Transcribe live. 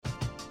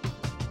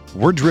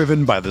We're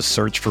driven by the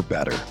search for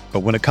better. But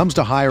when it comes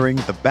to hiring,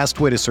 the best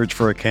way to search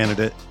for a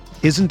candidate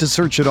isn't to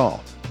search at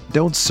all.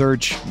 Don't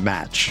search,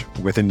 match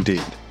with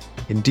Indeed.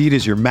 Indeed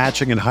is your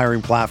matching and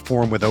hiring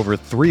platform with over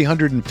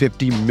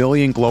 350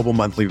 million global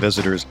monthly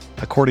visitors,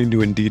 according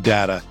to Indeed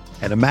data,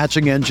 and a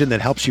matching engine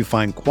that helps you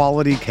find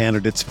quality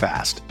candidates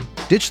fast.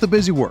 Ditch the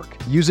busy work.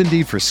 Use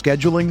Indeed for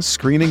scheduling,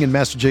 screening, and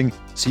messaging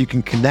so you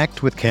can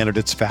connect with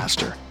candidates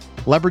faster.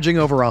 Leveraging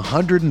over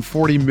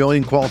 140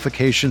 million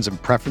qualifications and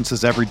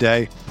preferences every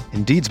day,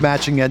 Indeed's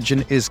matching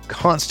engine is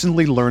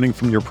constantly learning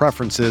from your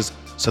preferences,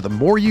 so the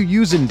more you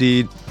use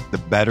Indeed, the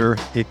better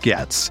it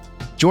gets.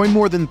 Join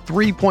more than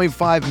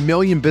 3.5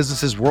 million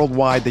businesses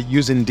worldwide that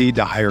use Indeed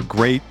to hire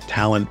great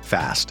talent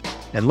fast.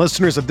 And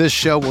listeners of this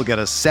show will get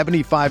a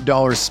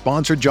 $75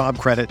 sponsored job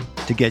credit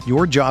to get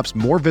your jobs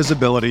more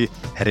visibility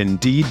at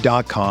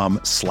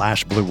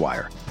Indeed.com/Blue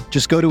Wire.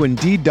 Just go to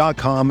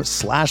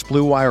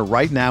Indeed.com/Blue Wire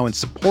right now and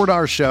support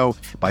our show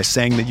by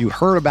saying that you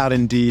heard about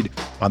Indeed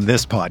on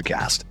this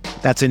podcast.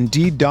 That's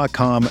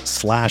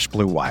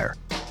Indeed.com/Blue Wire.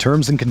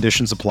 Terms and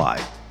conditions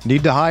apply.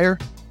 Need to hire?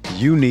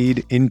 You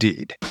need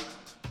Indeed.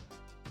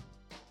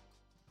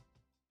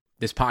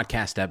 This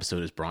podcast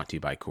episode is brought to you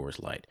by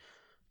Coors Light.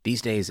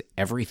 These days,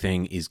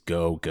 everything is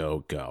go,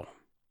 go, go.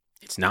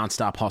 It's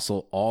nonstop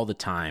hustle all the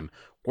time.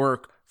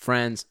 Work,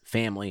 friends,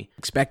 family.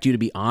 Expect you to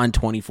be on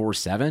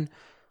 24/7?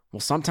 Well,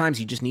 sometimes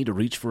you just need to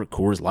reach for a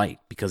Coors Light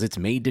because it's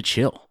made to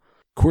chill.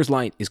 Coors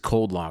Light is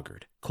cold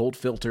lagered, cold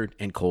filtered,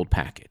 and cold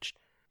packaged.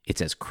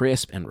 It's as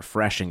crisp and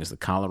refreshing as the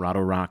Colorado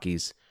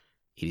Rockies.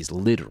 It is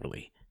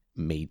literally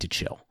made to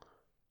chill.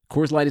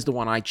 Coors Light is the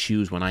one I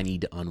choose when I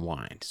need to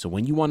unwind. So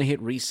when you want to hit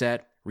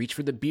reset, reach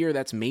for the beer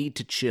that's made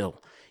to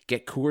chill.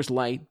 Get Coors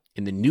Light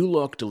in the new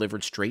look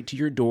delivered straight to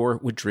your door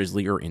with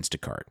Drizzly or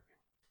Instacart.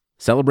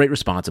 Celebrate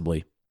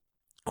responsibly.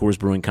 Coors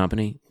Brewing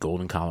Company,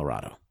 Golden,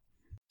 Colorado.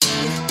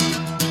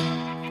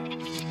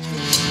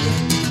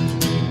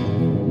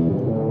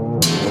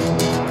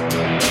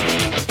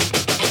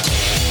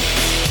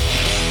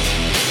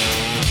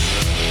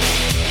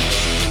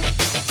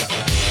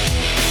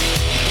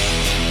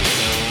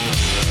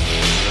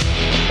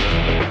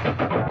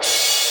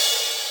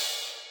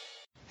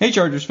 Hey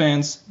Chargers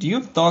fans, do you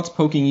have thoughts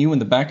poking you in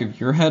the back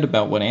of your head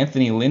about what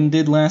Anthony Lynn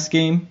did last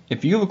game?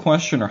 If you have a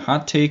question or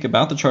hot take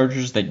about the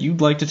Chargers that you'd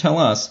like to tell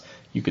us,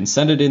 you can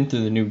send it in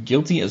through the new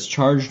Guilty as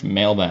Charged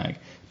mailbag.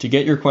 To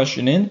get your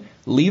question in,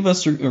 leave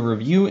us a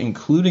review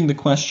including the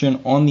question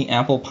on the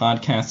Apple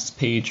Podcasts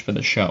page for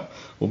the show.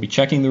 We'll be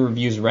checking the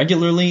reviews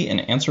regularly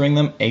and answering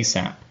them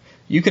ASAP.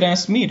 You could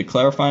ask me to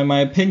clarify my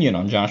opinion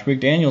on Josh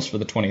McDaniels for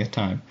the 20th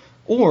time.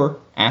 Or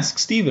ask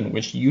Steven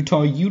which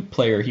Utah Ute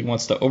player he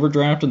wants to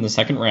overdraft in the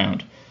second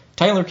round.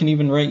 Tyler can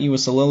even write you a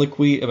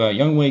soliloquy about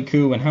Younghoe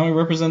Koo and how he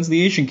represents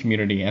the Asian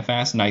community if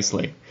asked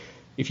nicely.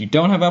 If you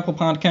don't have Apple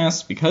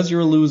Podcasts because you're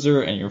a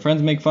loser and your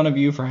friends make fun of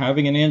you for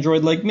having an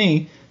Android like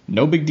me,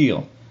 no big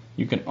deal.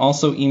 You can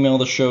also email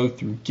the show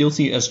through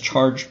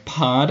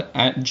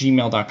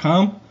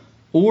guiltyaschargedpod@gmail.com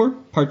or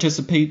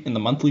participate in the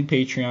monthly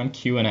Patreon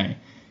Q&A.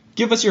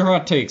 Give us your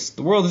hot takes.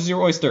 The world is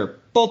your oyster.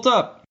 Bolt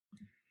up!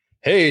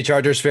 Hey,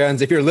 Chargers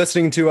fans, if you're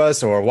listening to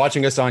us or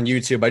watching us on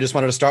YouTube, I just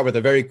wanted to start with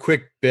a very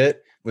quick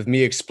bit with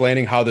me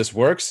explaining how this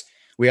works.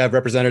 We have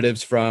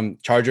representatives from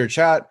Charger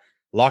Chat,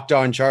 Locked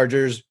On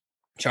Chargers,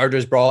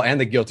 Chargers Brawl,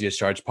 and the Guilty as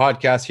Charged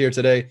podcast here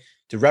today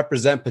to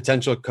represent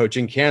potential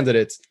coaching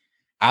candidates.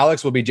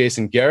 Alex will be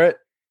Jason Garrett,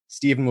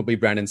 Stephen will be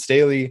Brandon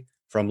Staley.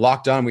 From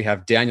Locked On, we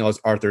have Daniel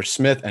as Arthur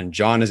Smith, and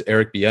John as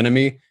Eric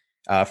Bieniemy.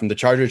 From the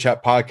Charger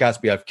Chat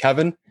podcast, we have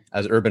Kevin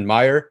as Urban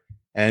Meyer.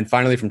 And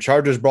finally, from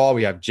Chargers Brawl,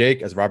 we have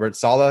Jake as Robert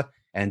Saleh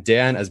and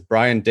Dan as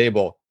Brian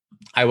Dable.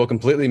 I will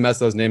completely mess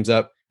those names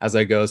up as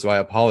I go, so I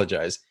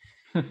apologize.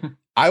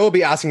 I will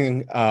be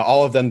asking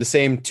all of them the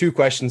same two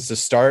questions to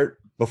start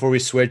before we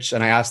switch,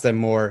 and I ask them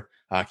more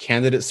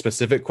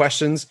candidate-specific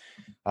questions.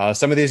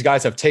 Some of these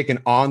guys have taken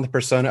on the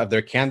persona of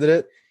their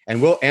candidate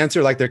and will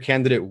answer like their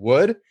candidate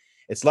would.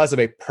 It's less of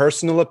a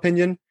personal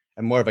opinion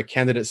and more of a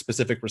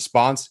candidate-specific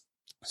response.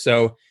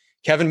 So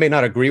Kevin may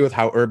not agree with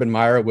how Urban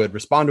Meyer would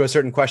respond to a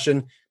certain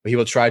question, but he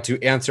will try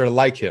to answer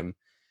like him.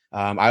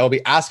 I will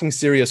be asking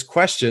serious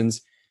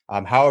questions.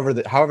 However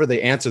they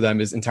answer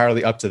them is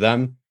entirely up to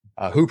them.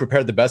 Who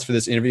prepared the best for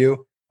this interview?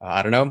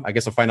 I don't know. I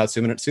guess I'll find out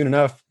soon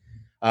enough.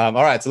 All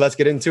right, so let's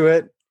get into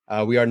it.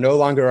 We are no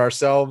longer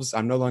ourselves.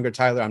 I'm no longer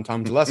Tyler. I'm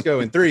Tom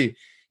Telesco. In 3,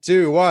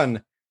 2,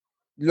 1.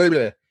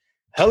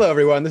 Hello,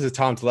 everyone. This is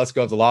Tom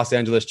Telesco of the Los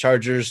Angeles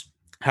Chargers.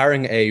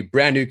 Hiring a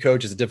brand new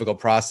coach is a difficult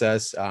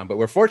process, but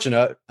we're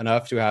fortunate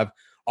enough to have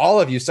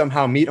all of you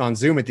somehow meet on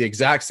Zoom at the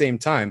exact same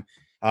time.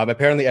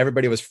 Apparently,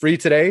 everybody was free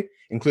today,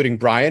 including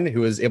Brian,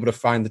 who was able to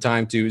find the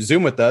time to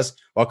Zoom with us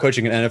while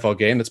coaching an NFL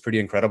game. That's pretty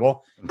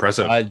incredible.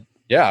 Impressive.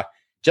 Yeah.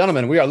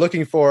 Gentlemen, we are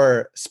looking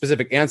for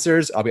specific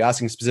answers. I'll be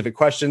asking specific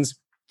questions,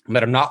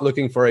 but I'm not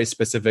looking for a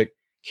specific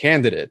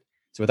candidate.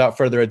 So without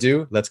further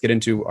ado, let's get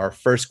into our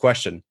first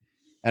question.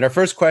 And our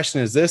first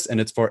question is this, and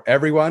it's for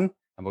everyone,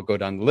 and we'll go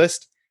down the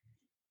list.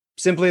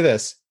 Simply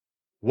this: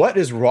 What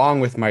is wrong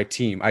with my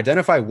team?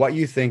 Identify what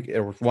you think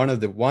are one or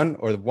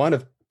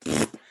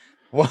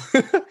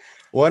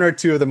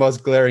two of the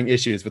most glaring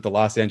issues with the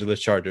Los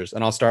Angeles Chargers.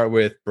 And I'll start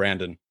with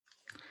Brandon.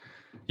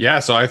 Yeah,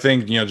 so I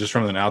think, just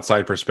from an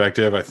outside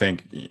perspective, I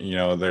think,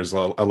 there's a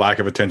lack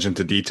of attention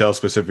to detail,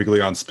 specifically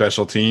on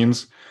special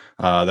teams.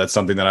 That's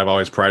something that I've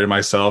always prided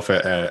myself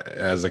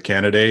as a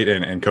candidate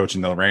and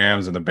coaching the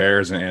Rams and the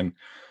Bears. And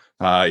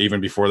even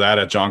before that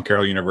at John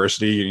Carroll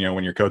University,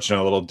 when you're coaching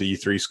a little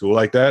D3 school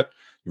like that,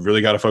 you've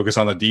really got to focus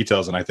on the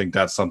details. And I think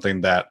that's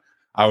something that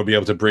I would be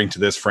able to bring to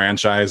this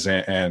franchise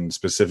and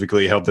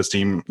specifically help this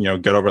team,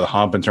 get over the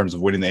hump in terms of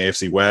winning the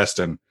AFC West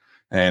and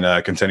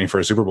contending for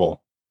a Super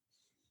Bowl.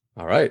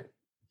 All right.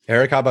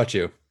 Eric, how about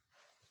you?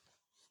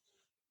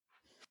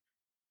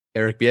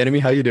 Eric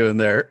Bieniemy, how you doing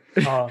there?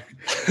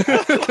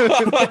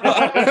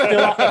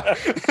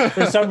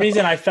 For some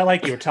reason, I felt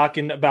like you were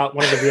talking about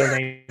one of the real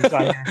names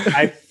on here.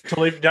 I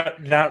totally did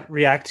not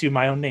react to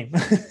my own name.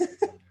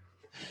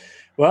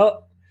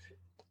 Well,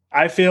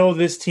 I feel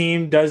this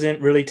team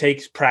doesn't really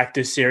take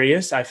practice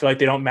serious. I feel like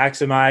they don't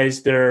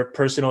maximize their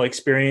personal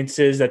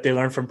experiences that they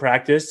learn from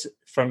practice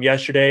from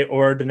yesterday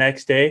or the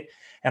next day.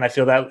 And I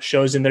feel that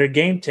shows in their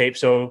game tape.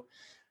 So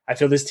I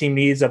feel this team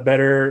needs a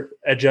better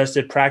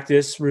adjusted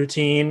practice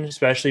routine,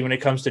 especially when it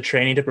comes to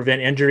training to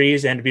prevent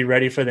injuries and to be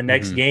ready for the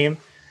next game.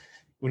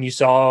 When you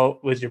saw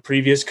with your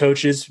previous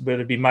coaches,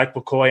 whether it be Mike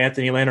McCoy,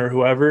 Anthony Lynn, or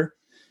whoever,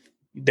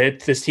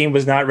 that this team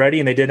was not ready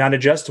and they did not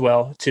adjust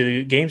well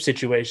to game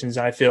situations.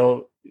 And I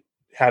feel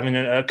having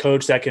a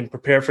coach that can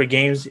prepare for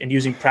games and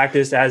using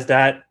practice as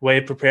that way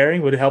of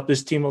preparing would help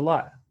this team a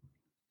lot.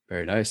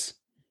 Very nice.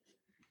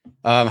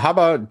 How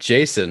about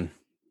Jason?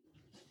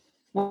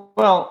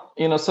 Well,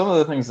 some of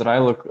the things that I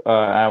look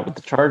at with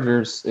the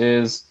Chargers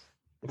is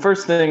the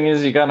first thing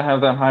is you got to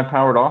have that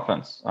high-powered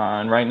offense.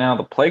 And right now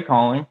the play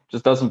calling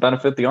just doesn't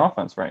benefit the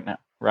offense right now,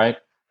 right?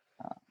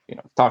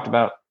 Talked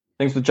about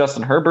things with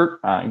Justin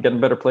Herbert and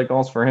getting better play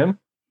calls for him.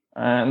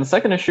 And the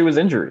second issue is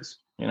injuries.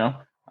 The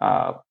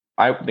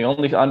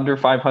only under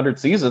 500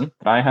 season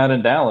that I had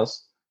in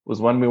Dallas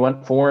was when we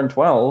went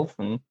 4-12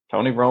 and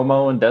Tony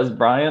Romo and Des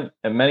Bryant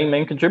and many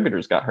main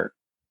contributors got hurt.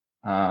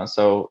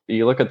 So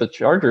you look at the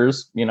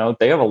Chargers,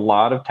 they have a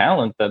lot of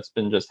talent that's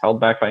been just held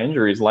back by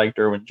injuries like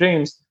Derwin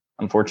James,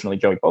 unfortunately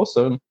Joey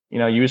Bosa.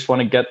 You just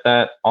want to get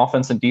that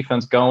offense and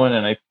defense going.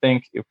 And I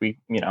think if we,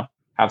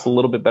 have a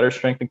little bit better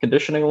strength and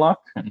conditioning luck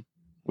and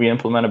we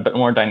implement a bit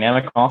more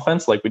dynamic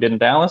offense like we did in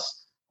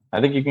Dallas,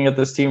 I think you can get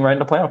this team right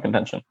into playoff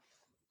contention.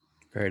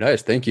 Very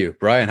nice. Thank you.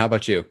 Brian, how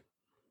about you?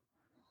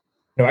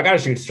 No, I got to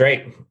shoot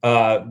straight.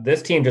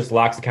 This team just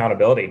lacks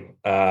accountability.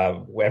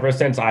 Ever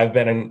since I've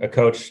been a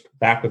coach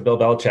back with Bill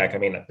Belichick, I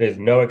mean, there's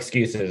no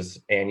excuses.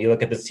 And you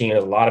look at this team,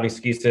 there's a lot of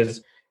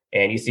excuses,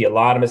 and you see a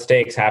lot of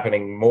mistakes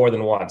happening more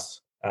than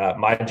once.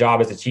 My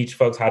job is to teach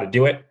folks how to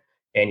do it.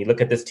 And you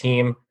look at this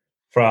team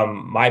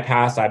from my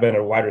past, I've been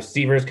a wide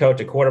receivers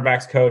coach, a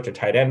quarterbacks coach, a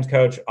tight ends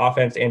coach,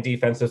 offense and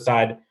defensive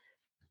side.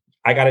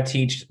 I got to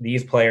teach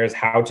these players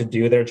how to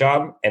do their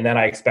job, and then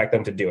I expect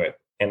them to do it.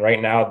 And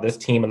right now, this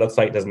team, it looks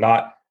like, does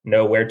not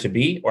know where to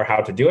be or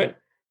how to do it.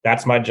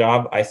 That's my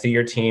job. I see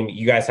your team.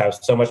 You guys have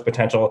so much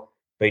potential,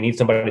 but you need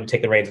somebody to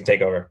take the reins and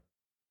take over.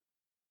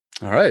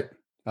 All right.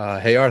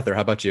 Hey, Arthur,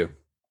 how about you?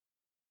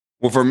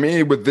 Well, for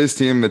me, with this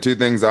team, the two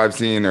things I've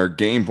seen are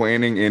game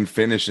planning and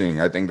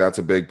finishing. I think that's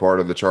a big part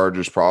of the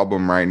Chargers'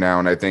 problem right now.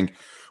 And I think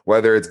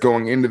whether it's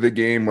going into the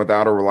game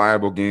without a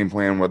reliable game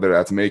plan, whether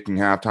that's making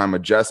halftime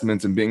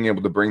adjustments and being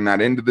able to bring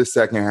that into the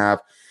second half,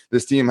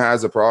 this team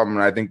has a problem.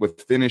 And I think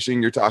with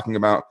finishing, you're talking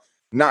about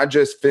not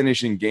just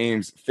finishing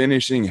games,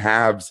 finishing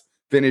halves,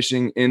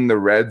 finishing in the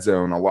red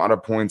zone. A lot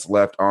of points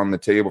left on the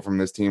table from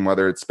this team,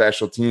 whether it's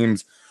special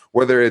teams,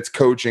 whether it's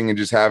coaching and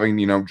just having,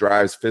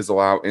 drives fizzle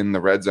out in the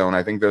red zone.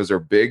 I think those are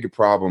big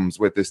problems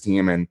with this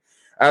team. And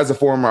as a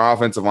former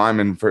offensive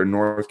lineman for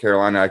North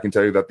Carolina, I can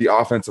tell you that the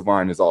offensive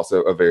line is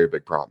also a very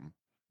big problem.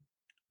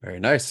 Very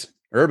nice.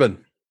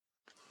 Urban.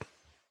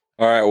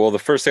 All right. Well, the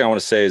first thing I want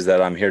to say is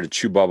that I'm here to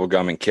chew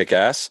bubblegum and kick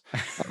ass.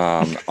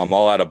 I'm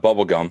all out of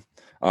bubblegum.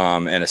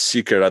 And a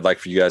secret I'd like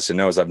for you guys to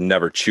know is I've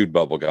never chewed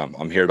bubblegum.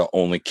 I'm here to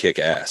only kick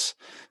ass.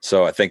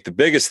 So I think the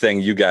biggest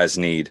thing you guys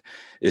need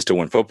is to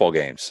win football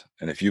games.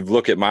 And if you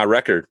look at my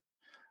record,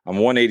 I'm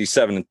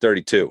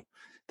 187-32.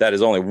 That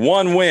is only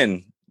one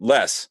win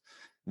less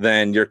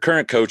than your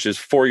current coach's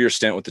 4-year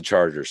stint with the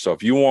Chargers. So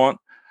if you want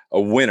a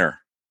winner,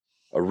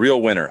 a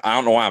real winner, I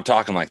don't know why I'm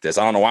talking like this.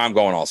 I don't know why I'm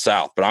going all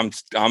south, but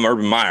I'm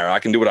Urban Meyer. I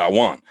can do what I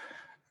want.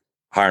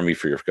 Hire me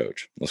for your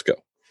coach. Let's go.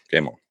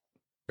 Game on.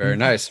 Very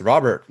nice.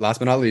 Robert, last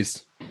but not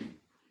least.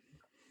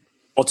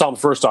 Well, Tom,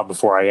 first off,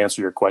 before I answer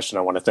your question,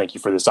 I want to thank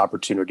you for this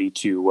opportunity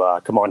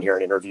to come on here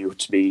and interview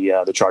to be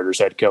the Chargers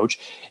head coach.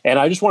 And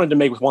I just wanted to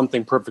make one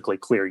thing perfectly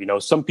clear.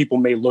 Some people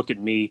may look at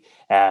me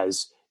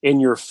as in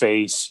your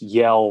face,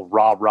 yell,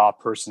 rah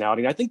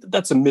personality. And I think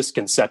that's a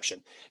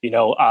misconception. Hang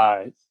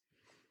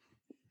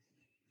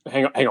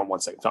on one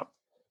second, Tom.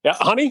 Yeah,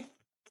 honey?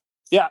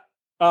 Yeah.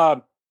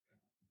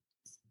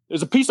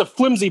 There's a piece of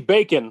flimsy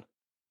bacon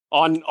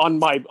on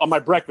my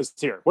breakfast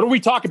here. When we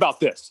talk about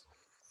this,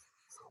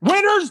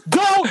 winners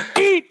don't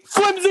eat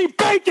flimsy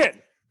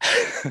bacon.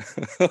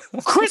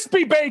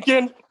 Crispy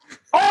bacon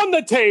on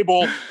the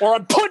table, or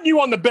I'm putting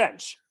you on the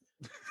bench.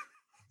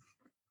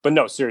 But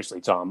no,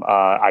 seriously, Tom,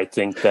 I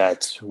think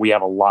that we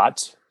have a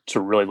lot to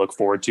really look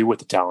forward to with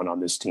the talent on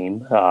this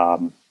team.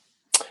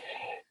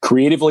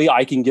 Creatively,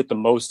 I can get the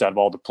most out of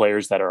all the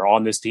players that are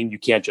on this team. You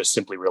can't just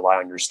simply rely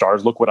on your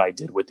stars. Look what I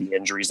did with the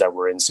injuries that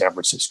were in San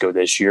Francisco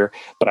this year.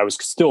 But I was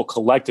still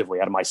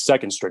collectively, out of my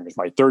second stringers,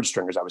 my third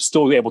stringers, I was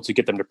still able to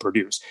get them to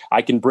produce.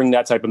 I can bring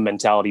that type of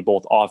mentality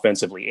both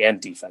offensively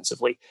and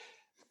defensively.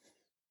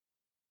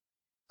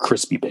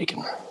 Crispy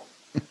bacon.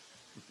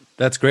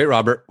 That's great,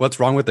 Robert. What's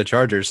wrong with the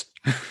Chargers?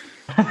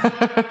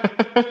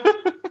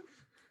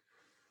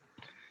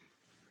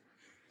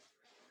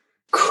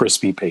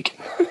 Crispy bacon.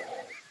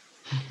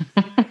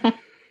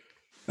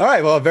 All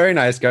right. Well, very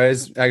nice,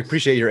 guys. I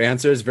appreciate your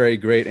answers. Very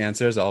great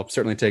answers. I'll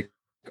certainly take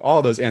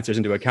all those answers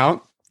into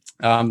account.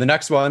 The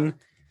next one,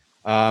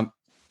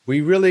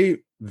 we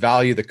really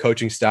value the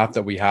coaching staff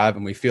that we have,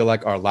 and we feel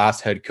like our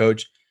last head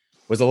coach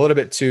was a little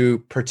bit too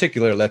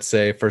particular, let's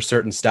say, for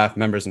certain staff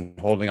members and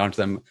holding on to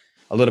them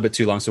a little bit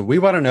too long. So we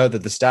want to know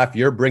that the staff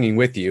you're bringing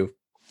with you,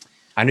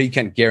 I know you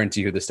can't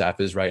guarantee who the staff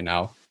is right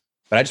now,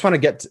 but I just want to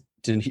get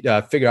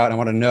to figure out, I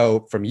want to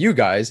know from you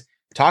guys,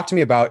 talk to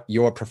me about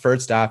your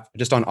preferred staff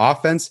just on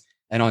offense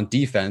and on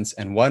defense,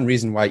 and one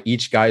reason why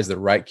each guy is the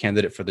right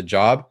candidate for the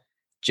job.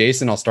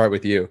 Jason, I'll start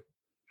with you.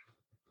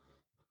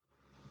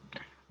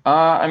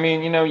 I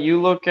mean,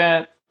 you look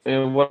at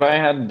what I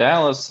had in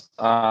Dallas.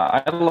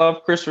 I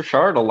love Chris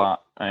Richard a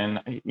lot.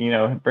 And,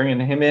 bringing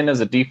him in as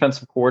a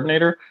defensive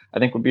coordinator, I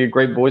think would be a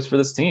great voice for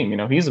this team.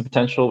 He's a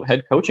potential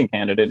head coaching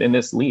candidate in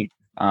this league.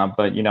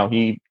 But,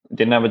 he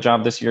didn't have a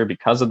job this year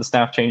because of the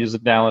staff changes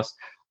at Dallas.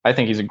 I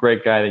think he's a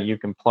great guy that you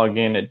can plug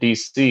in at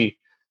DC.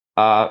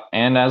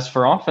 And as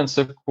for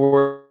offensive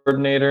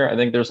coordinator, I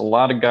think there's a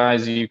lot of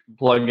guys you can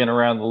plug in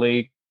around the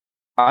league.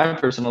 I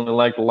personally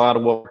like a lot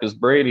of what Marcus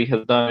Brady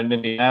has done in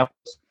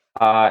Indianapolis.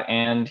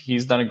 And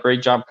he's done a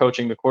great job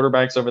coaching the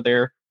quarterbacks over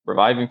there,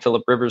 reviving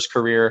Phillip Rivers'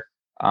 career.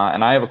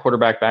 And I have a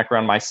quarterback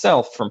background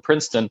myself from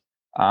Princeton.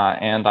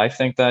 And I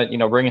think that,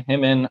 bringing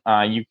him in,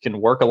 you can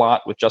work a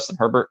lot with Justin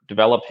Herbert,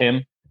 develop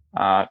him,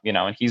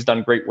 and he's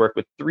done great work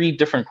with 3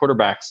 different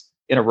quarterbacks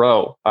in a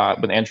row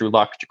with Andrew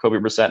Luck, Jacoby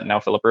Brissett, and now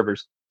Phillip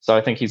Rivers. So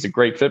I think he's a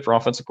great fit for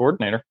offensive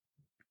coordinator.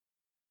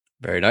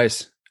 Very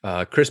nice.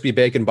 Crispy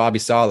bacon, Bobby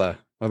Saleh.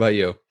 What about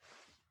you?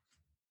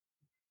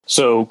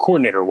 So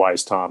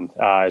coordinator-wise, Tom,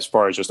 as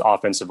far as just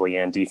offensively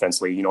and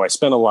defensively, I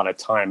spent a lot of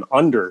time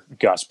under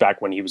Gus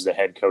back when he was the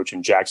head coach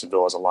in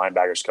Jacksonville as a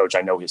linebackers coach.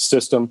 I know his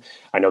system.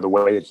 I know the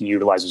way that he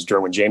utilizes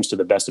Derwin James to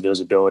the best of his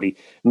ability.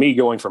 Me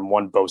going from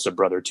one Bosa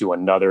brother to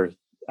another,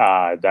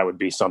 that would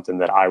be something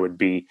that I would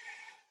be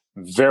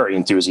very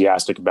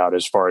enthusiastic about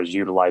as far as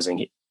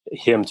utilizing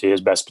him to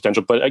his best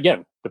potential. But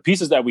again, the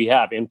pieces that we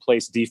have in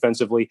place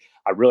defensively,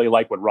 I really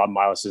like what Rob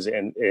Miles has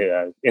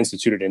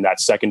instituted in that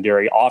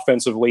secondary.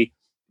 Offensively,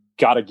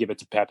 got to give it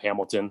to Pep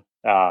Hamilton.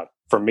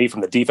 For me,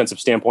 from the defensive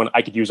standpoint,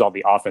 I could use all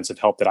the offensive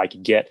help that I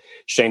could get.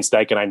 Shane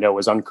Steichen, I know,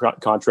 is on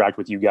contract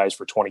with you guys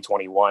for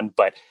 2021.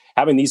 But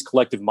having these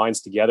collective minds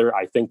together,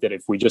 I think that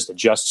if we just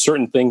adjust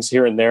certain things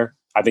here and there,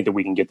 I think that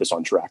we can get this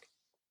on track.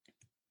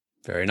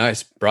 Very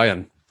nice.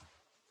 Brian.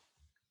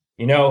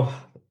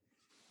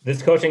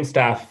 This coaching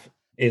staff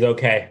is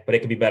okay, but it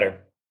could be better.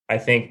 I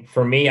think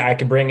for me, I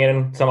could bring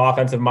in some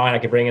offensive mind. I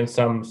could bring in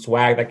some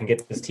swag that can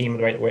get this team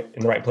in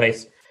the right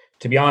place.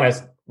 To be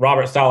honest,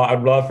 Robert Saleh,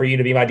 I'd love for you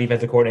to be my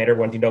defensive coordinator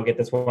when you don't get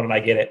this one and I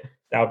get it.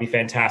 That would be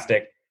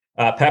fantastic.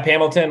 Pep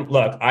Hamilton,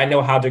 look, I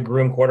know how to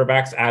groom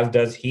quarterbacks, as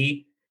does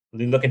he.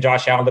 You look at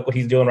Josh Allen, look what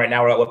he's doing right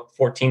now. We're at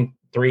 14-10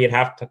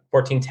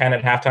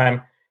 at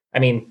halftime. I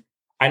mean,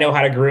 I know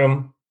how to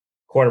groom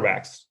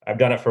quarterbacks. I've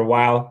done it for a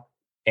while.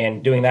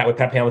 And doing that with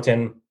Pep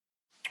Hamilton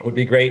would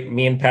be great.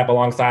 Me and Pep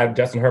alongside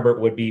Justin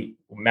Herbert would be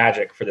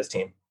magic for this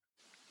team.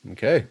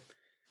 Okay.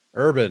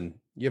 Urban,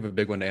 you have a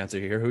big one to answer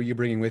here. Who are you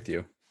bringing with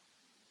you?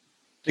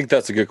 I think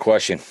that's a good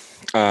question.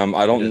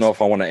 I don't know if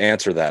I want to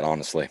answer that,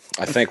 honestly.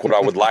 I think what I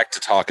would like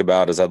to talk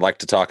about is I'd like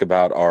to talk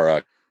about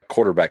our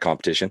quarterback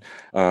competition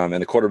and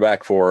the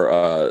quarterback for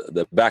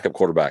the backup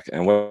quarterback.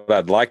 And what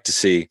I'd like to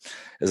see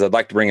is I'd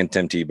like to bring in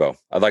Tim Tebow.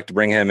 I'd like to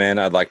bring him in.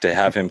 I'd like to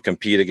have him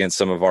compete against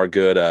some of our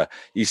good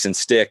Easton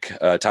Stick,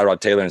 Tyrod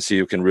Taylor, and see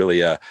who can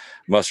really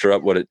muster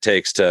up what it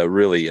takes to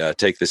really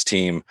take this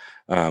team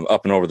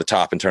up and over the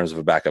top in terms of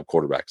a backup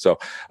quarterback. So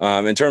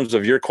in terms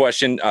of your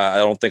question, I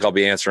don't think I'll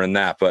be answering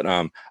that, but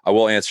I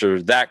will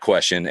answer that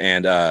question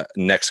and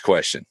next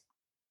question.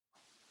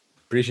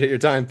 Appreciate your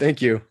time.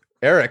 Thank you.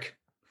 Eric.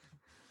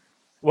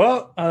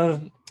 Well,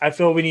 I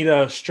feel we need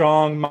a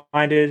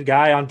strong-minded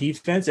guy on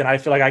defense, and I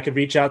feel like I could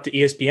reach out to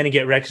ESPN and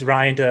get Rex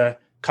Ryan to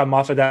come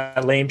off of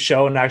that lame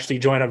show and actually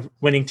join a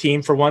winning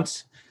team for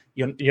once.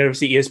 You never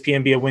see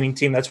ESPN be a winning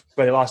team. That's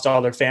why they lost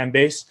all their fan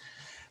base.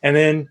 And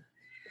then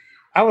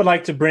I would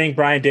like to bring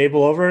Brian Dable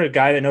over, a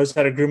guy that knows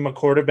how to groom a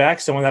quarterback,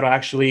 someone that will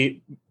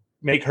actually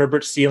make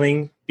Herbert's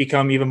ceiling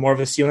become even more of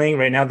a ceiling.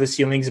 Right now, the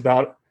ceiling's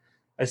about,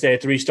 I say, a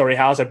 3-story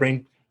house. I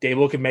bring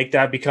Dable can make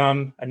that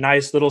become a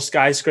nice little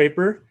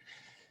skyscraper.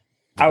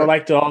 I would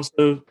like to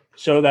also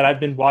show that I've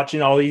been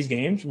watching all these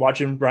games,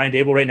 watching Brian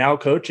Dable right now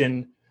coach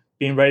and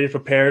being ready to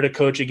prepare to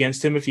coach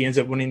against him if he ends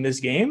up winning this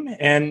game.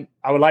 And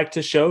I would like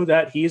to show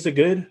that he's a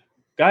good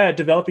guy at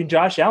developing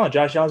Josh Allen.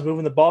 Josh Allen's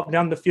moving the ball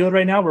down the field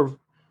right now. We're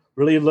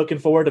really looking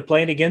forward to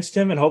playing against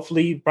him, and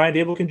hopefully Brian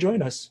Dable can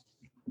join us.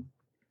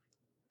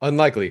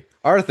 Unlikely.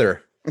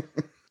 Arthur.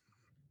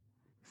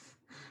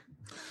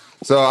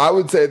 So I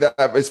would say that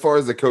as far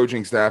as the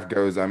coaching staff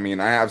goes, I mean,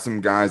 I have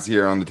some guys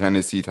here on the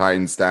Tennessee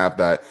Titans staff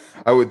that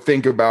I would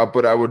think about,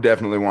 but I would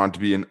definitely want it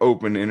to be an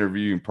open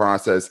interviewing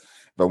process.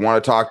 If I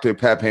want to talk to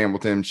Pep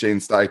Hamilton, Shane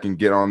Steichen,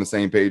 get on the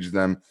same page as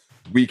them,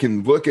 we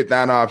can look at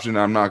that option.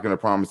 I'm not going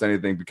to promise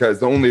anything because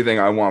the only thing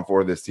I want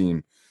for this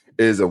team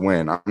is a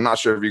win. I'm not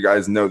sure if you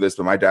guys know this,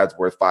 but my dad's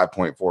worth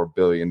 $5.4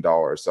 billion.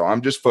 So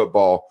I'm just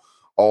football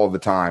all the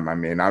time. I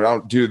mean, I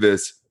don't do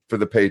this for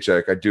the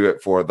paycheck. I do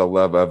it for the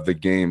love of the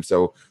game.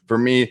 So for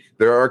me,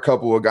 there are a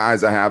couple of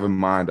guys I have in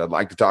mind. I'd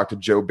like to talk to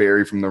Joe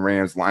Barry from the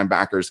Rams,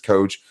 linebackers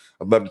coach.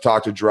 I'd love to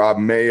talk to Rob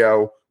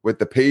Mayo with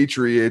the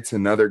Patriots,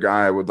 another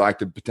guy I would like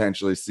to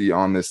potentially see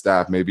on this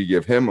staff, maybe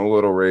give him a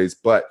little raise.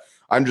 But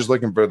I'm just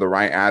looking for the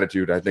right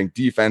attitude. I think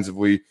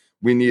defensively,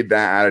 we need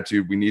that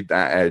attitude. We need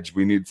that edge.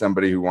 We need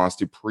somebody who wants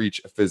to preach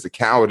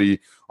physicality.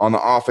 On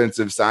the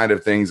offensive side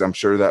of things, I'm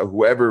sure that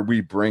whoever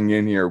we bring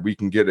in here, we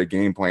can get a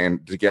game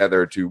plan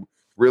together to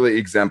really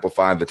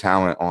exemplify the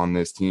talent on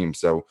this team.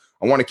 So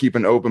I want to keep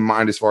an open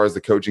mind as far as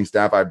the coaching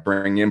staff I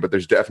bring in, but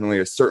there's definitely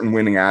a certain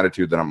winning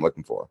attitude that I'm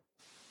looking for.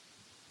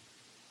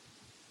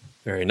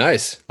 Very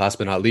nice. Last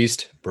but not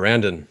least,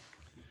 Brandon.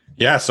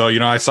 Yeah, so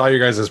I saw you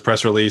guys'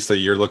 press release that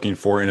you're looking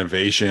for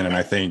innovation, and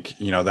I think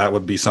that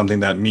would be something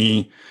that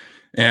me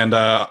and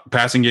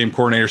passing game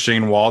coordinator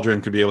Shane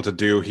Waldron could be able to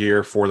do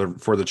here for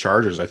the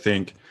Chargers. I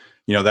think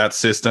that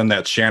system,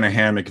 that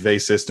Shanahan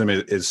McVay system,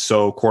 is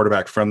so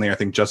quarterback friendly. I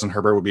think Justin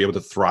Herbert would be able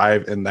to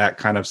thrive in that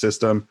kind of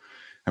system.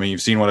 I mean,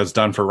 you've seen what it's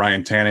done for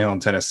Ryan Tannehill in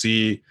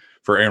Tennessee,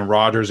 for Aaron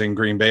Rodgers in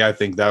Green Bay. I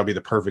think that would be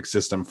the perfect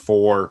system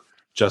for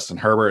Justin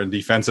Herbert. And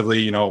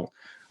defensively,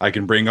 I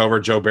can bring over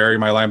Joe Barry,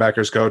 my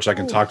linebackers coach. I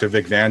can talk to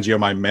Vic Fangio,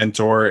 my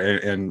mentor,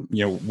 and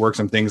work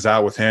some things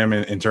out with him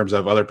in terms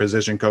of other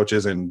position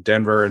coaches in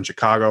Denver and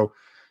Chicago.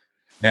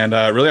 And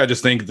really, I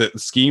just think that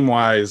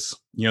scheme-wise,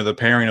 the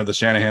pairing of the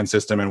Shanahan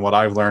system and what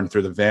I've learned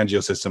through the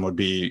Fangio system would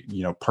be,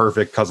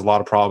 perfect, cause a lot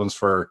of problems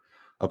for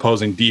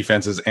opposing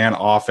defenses and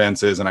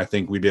offenses. And I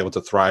think we'd be able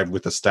to thrive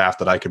with the staff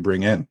that I could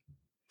bring in.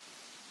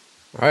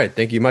 All right.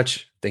 Thank you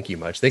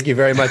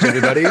very much,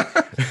 everybody.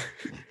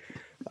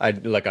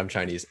 I'm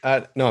Chinese.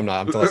 No, I'm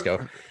not. I'm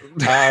Telesco.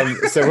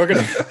 So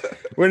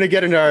we're gonna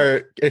get into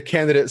our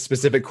candidate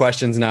specific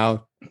questions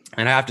now,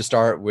 and I have to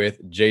start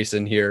with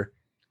Jason here.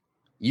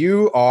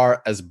 You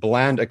are as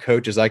bland a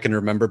coach as I can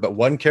remember, but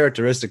one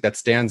characteristic that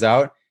stands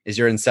out is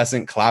your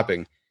incessant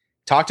clapping.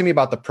 Talk to me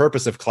about the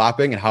purpose of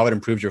clapping and how it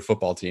improves your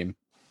football team.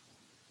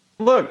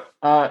 Look,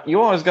 you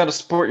always got to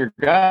support your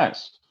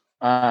guys.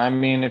 I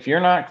mean, if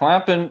you're not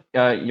clapping,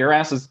 your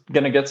ass is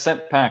going to get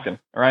sent packing.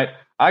 All right.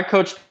 I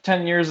coached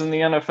 10 years in the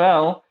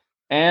NFL,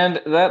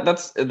 and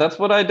that's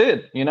what I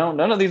did. None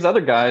of these other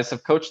guys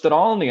have coached at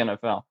all in the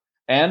NFL.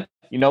 And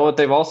you know what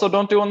they've also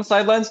don't do on the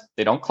sidelines?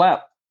 They don't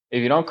clap.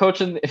 If you don't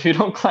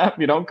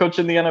clap, you don't coach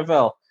in the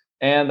NFL.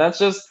 And that's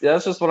just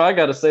what I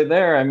got to say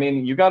there. I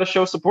mean, you got to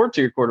show support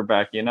to your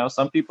quarterback.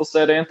 Some people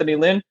said Anthony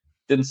Lynn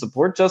didn't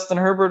support Justin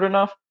Herbert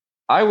enough.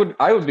 I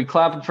would be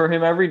clapping for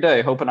him every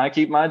day, hoping I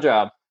keep my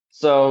job.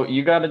 So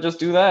you got to just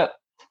do that.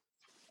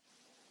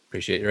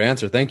 Appreciate your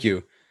answer. Thank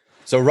you.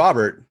 So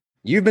Robert,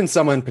 you've been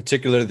someone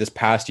particularly this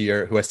past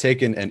year who has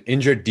taken an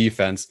injured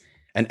defense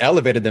and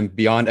elevated them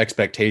beyond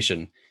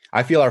expectation.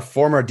 I feel our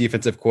former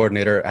defensive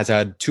coordinator has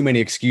had too many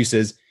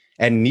excuses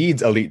and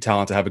needs elite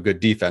talent to have a good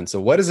defense. So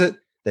what is it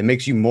that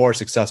makes you more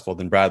successful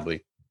than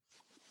Bradley?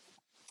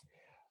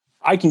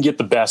 I can get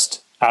the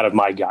best out of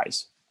my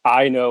guys.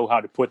 I know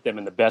how to put them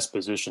in the best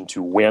position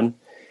to win,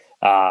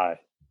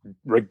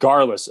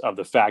 regardless of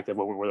the fact that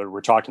whether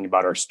we're talking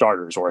about our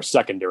starters or our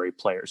secondary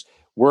players.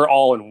 We're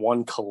all in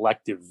one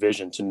collective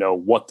vision to know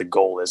what the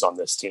goal is on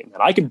this team.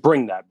 And I can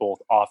bring that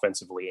both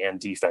offensively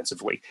and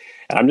defensively.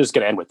 And I'm just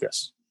going to end with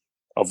this.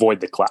 Avoid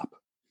the clap.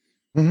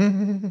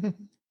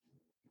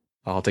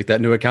 I'll take that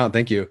into account.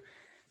 Thank you.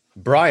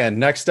 Brian,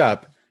 next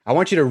up, I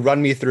want you to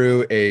run me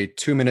through a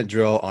 2-minute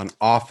drill on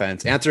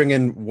offense, answering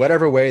in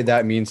whatever way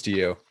that means to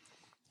you.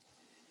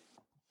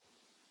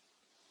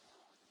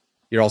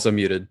 You're also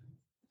muted.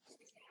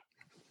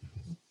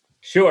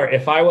 Sure.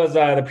 If I was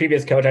the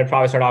previous coach, I'd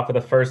probably start off with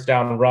a first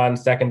down run,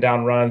 second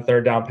down run,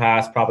 third down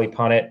pass, probably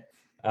punt it,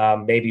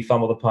 maybe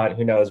fumble the punt,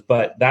 who knows?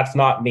 But that's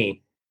not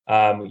me.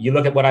 You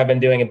look at what I've been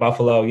doing in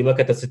Buffalo. You look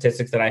at the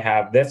statistics that I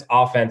have. This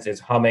offense is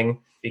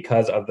humming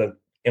because of the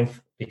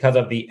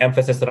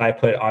emphasis that I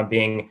put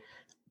on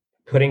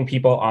putting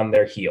people on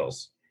their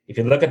heels. If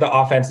you look at the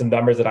offensive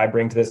numbers that I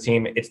bring to this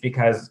team, it's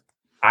because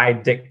I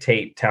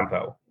dictate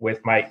tempo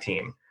with my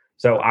team.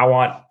 So I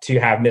want to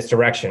have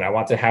misdirection. I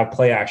want to have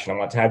play action. I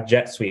want to have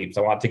jet sweeps.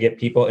 I want to get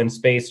people in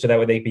space so that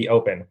way they be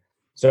open.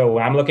 So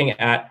when I'm looking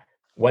at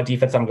what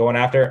defense I'm going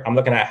after, I'm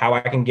looking at how I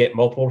can get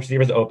multiple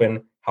receivers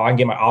open, how I can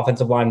get my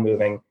offensive line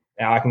moving,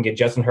 and how I can get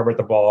Justin Herbert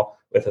the ball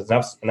with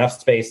enough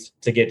space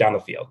to get down the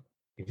field.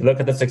 If you look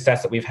at the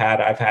success that we've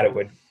had, I've had it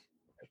with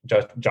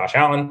Josh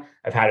Allen.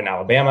 I've had it in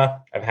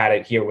Alabama. I've had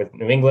it here with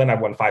New England.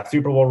 I've won 5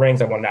 Super Bowl rings.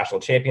 I've won a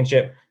national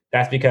championship.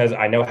 That's because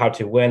I know how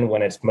to win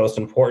when it's most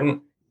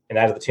important, and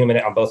that is the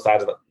 2-minute on both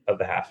sides of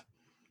the half.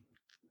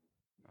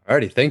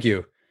 Alrighty, thank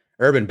you.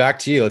 Urban, back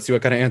to you. Let's see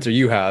what kind of answer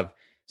you have.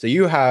 So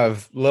you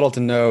have little to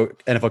no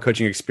NFL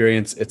coaching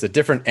experience. It's a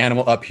different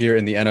animal up here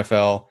in the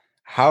NFL.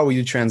 How will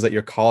you translate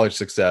your college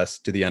success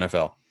to the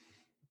NFL?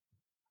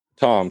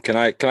 Tom, can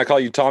I call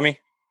you Tommy?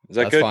 Is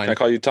that That's good? fine. Can I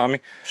call you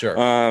Tommy? Sure.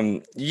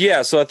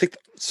 Yeah. So I think.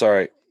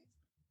 Sorry,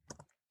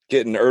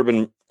 getting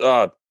Urban.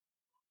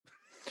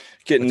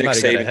 Getting Nick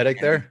Saban. Got a headache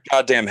there?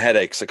 Goddamn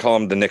headaches. I call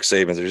them the Nick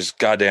Sabans. They're just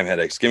goddamn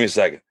headaches. Give me a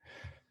second.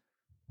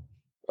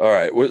 All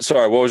right.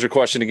 Sorry. What was your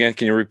question again?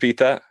 Can you repeat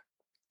that?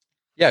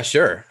 Yeah,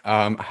 sure.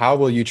 How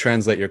will you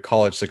translate your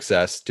college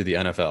success to the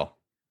NFL?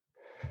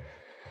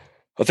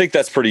 I think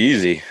that's pretty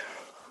easy.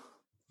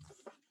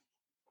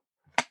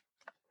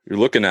 You're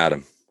looking at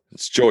him.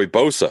 It's Joey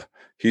Bosa.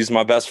 He's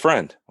my best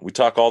friend. We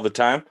talk all the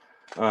time.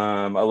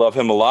 I love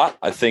him a lot.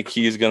 I think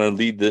he's going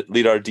to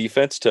lead our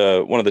defense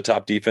to one of the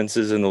top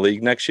defenses in the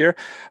league next year.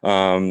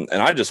 And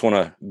I just want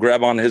to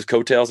grab on his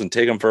coattails and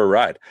take him for a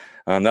ride.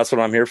 That's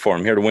what I'm here for.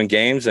 I'm here to win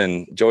games,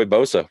 and Joey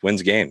Bosa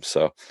wins games.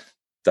 So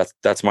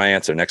that's my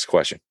answer. Next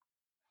question.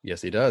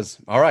 Yes, he does.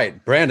 All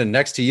right, Brandon,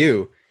 next to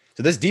you.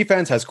 So this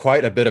defense has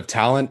quite a bit of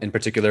talent, in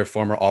particular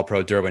former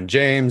All-Pro Derwin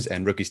James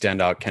and rookie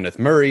standout Kenneth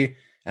Murray,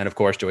 and of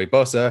course, Joey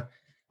Bosa.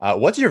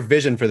 What's your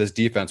vision for this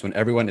defense when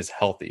everyone is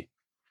healthy?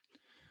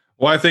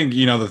 Well, I think,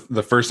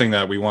 the first thing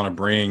that we want to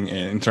bring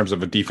in terms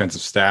of a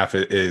defensive staff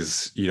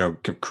is,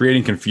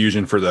 creating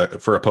confusion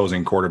for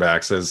opposing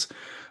quarterbacks. As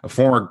a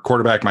former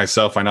quarterback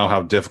myself, I know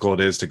how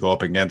difficult it is to go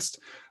up against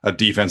a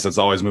defense that's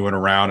always moving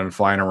around and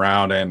flying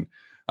around. And,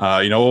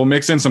 we'll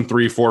mix in some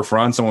 3-4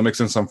 fronts, and we'll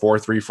mix in some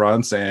 4-3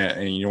 fronts,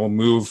 and we'll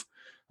move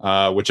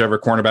whichever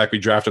cornerback we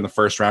draft in the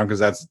first round, because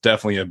that's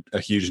definitely a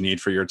huge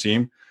need for your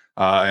team.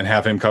 And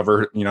have him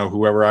cover,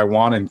 whoever I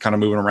want, and kind of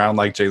moving around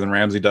like Jalen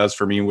Ramsey does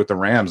for me with the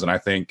Rams. And I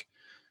think,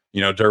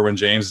 Derwin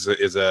James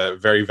is a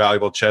very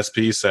valuable chess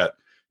piece that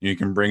you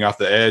can bring off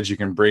the edge, you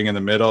can bring in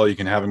the middle, you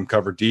can have him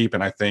cover deep.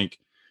 And I think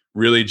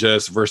really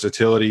just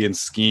versatility and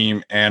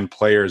scheme and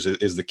players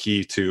is the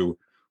key to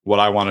what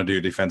I want to do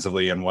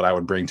defensively and what I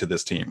would bring to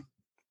this team.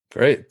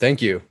 Great.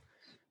 Thank you.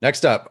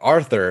 Next up,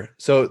 Arthur.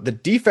 So the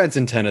defense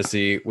in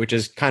Tennessee, which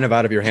is kind of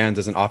out of your hands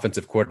as an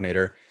offensive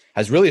coordinator,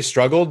 has really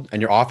struggled,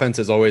 and your offense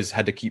has always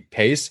had to keep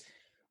pace.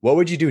 What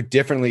would you do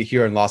differently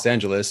here in Los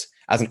Angeles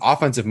as an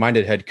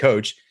offensive-minded head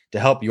coach to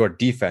help your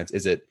defense?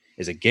 Is it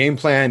game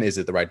plan? Is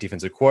it the right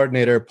defensive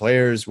coordinator,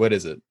 players? What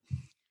is it?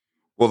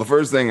 Well, the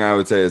first thing I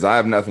would say is I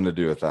have nothing to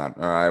do with that.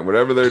 All right.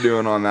 Whatever they're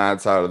doing on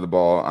that side of the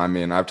ball. I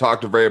mean, I've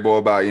talked to Vrabel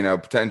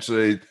about,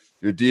 potentially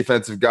your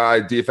defensive guy,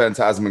 defense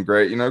hasn't been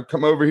great.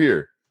 Come over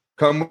here.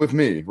 Come with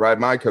me. Ride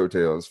my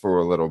coattails for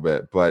a little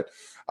bit. But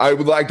I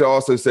would like to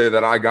also say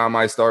that I got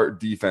my start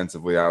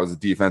defensively. I was a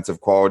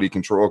defensive quality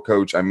control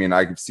coach. I mean,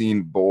 I've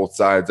seen both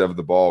sides of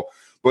the ball.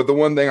 But the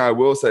one thing I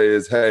will say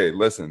is, hey,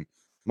 listen,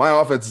 my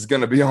offense is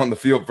going to be on the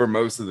field for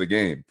most of the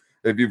game,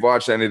 if you've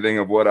watched anything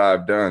of what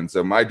I've done.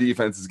 So my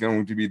defense is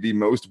going to be the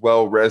most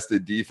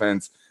well-rested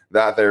defense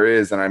that there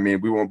is. And I mean,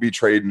 we won't be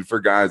trading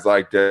for guys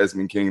like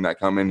Desmond King that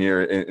come in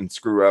here and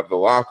screw up the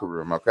locker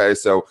room. Okay.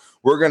 So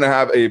we're going to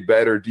have a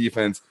better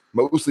defense,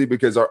 mostly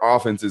because our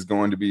offense is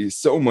going to be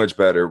so much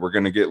better. We're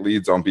going to get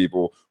leads on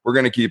people. We're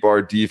going to keep our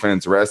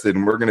defense rested,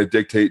 and we're going to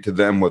dictate to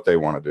them what they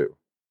want to do.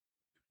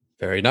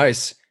 Very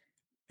nice.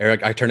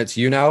 Eric, I turn it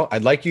to you now.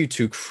 I'd like you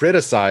to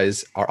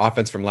criticize our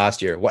offense from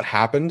last year. What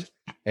happened,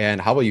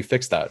 and how will you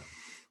fix that?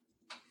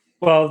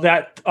 Well,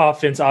 that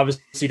offense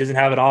obviously doesn't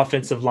have an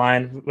offensive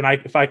line.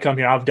 If I come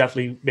here, I'll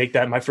definitely make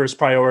that my first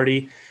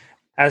priority.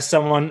 As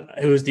someone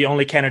who is the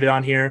only candidate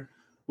on here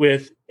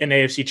with an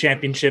AFC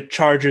Championship,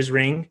 Chargers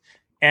ring,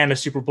 and a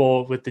Super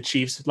Bowl with the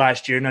Chiefs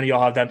last year, none of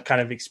y'all have that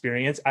kind of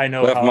experience. I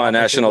know. Left my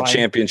national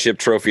championship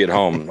trophy at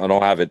home. I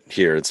don't have it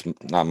here. It's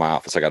not my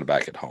office. I got it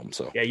back at home.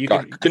 So yeah, you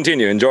can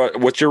continue. Enjoy.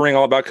 What's your ring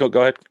all about? Go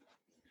ahead.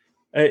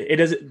 It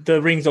does.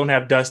 The rings don't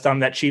have dust on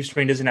that. Chiefs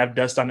ring doesn't have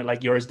dust on it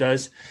like yours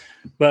does.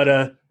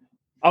 But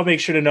I'll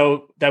make sure to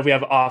know that we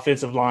have an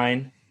offensive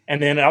line.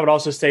 And then I would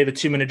also say the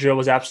 2-minute drill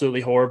was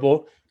absolutely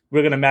horrible.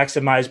 We're going to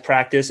maximize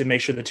practice and make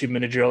sure the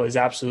 2-minute drill is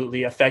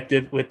absolutely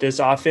effective with this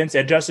offense.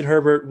 And Justin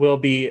Herbert will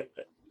be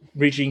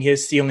reaching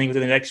his ceiling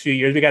within the next few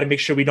years. We got to make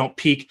sure we don't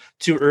peak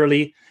too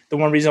early. The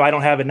one reason why I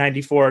don't have a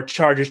 94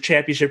 Chargers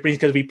championship ring is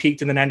because we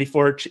peaked in the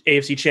 94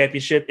 AFC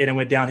championship and it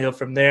went downhill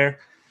from there.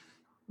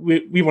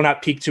 We will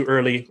not peak too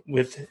early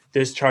with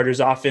this Chargers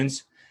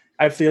offense.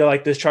 I feel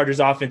like this Chargers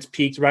offense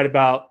peaked right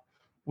about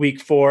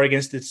week 4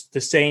 against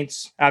the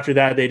Saints. After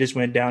that, they just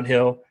went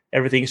downhill.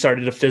 everything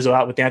started to fizzle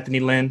out with Anthony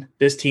Lynn.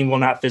 This team will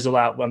not fizzle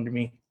out under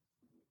me.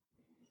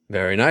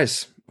 Very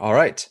nice. All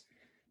right.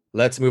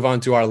 Let's move on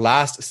to our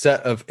last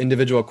set of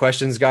individual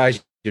questions,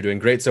 guys. You're doing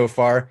great so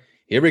far.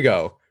 Here we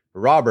go.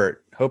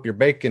 Robert, hope your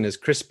bacon is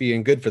crispy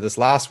and good for this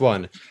last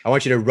one. I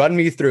want you to run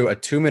me through a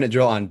 2-minute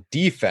drill on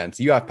defense.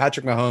 You have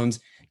Patrick Mahomes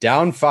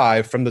down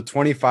 5 from the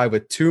 25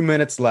 with 2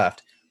 minutes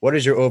left. What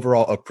is your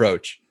overall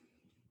approach?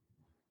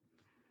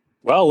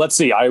 Well, let's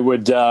see. I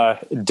would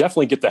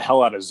definitely get the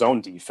hell out of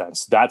zone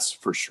defense. That's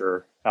for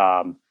sure.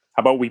 How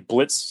about we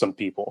blitz some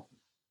people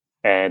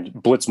and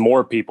blitz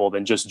more people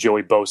than just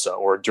Joey Bosa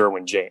or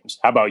Derwin James?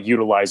 How about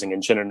utilizing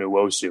Uchenna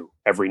Nwosu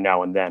every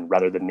now and then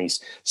rather than these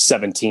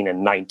 17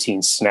 and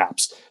 19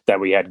 snaps that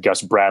we had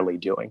Gus Bradley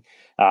doing?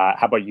 How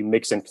about you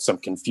mix in some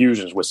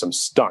confusions with some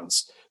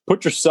stunts?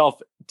 Put yourself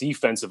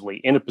defensively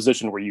in a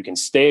position where you can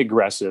stay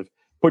aggressive,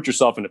 put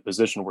yourself in a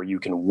position where you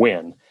can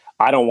win.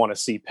 I don't want to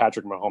see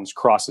Patrick Mahomes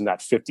crossing that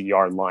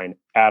 50-yard line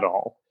at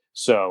all.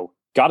 So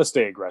got to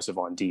stay aggressive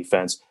on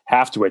defense,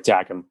 have to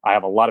attack him. I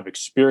have a lot of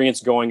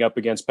experience going up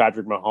against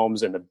Patrick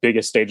Mahomes in the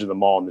biggest stage of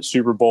them all in the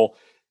Super Bowl.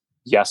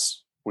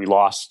 Yes, we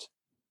lost,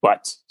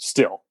 but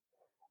still,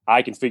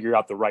 I can figure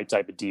out the right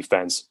type of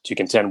defense to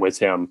contend with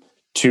him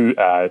two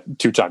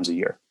times a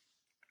year.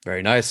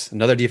 Very nice.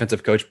 Another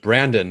defensive coach,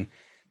 Brandon.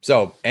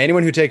 So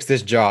anyone who takes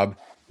this job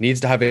needs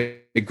to have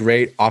a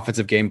great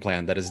offensive game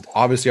plan. That is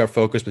obviously our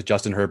focus with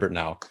Justin Herbert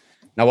now.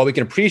 Now, while we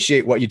can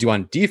appreciate what you do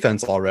on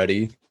defense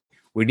already,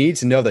 we need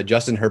to know that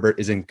Justin Herbert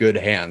is in good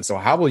hands. So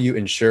how will you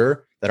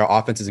ensure that our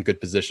offense is in good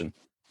position?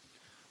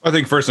 I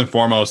think first and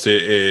foremost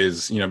it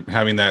is,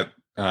 having that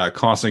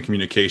constant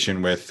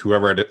communication with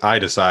whoever I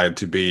decide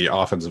to be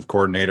offensive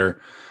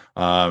coordinator.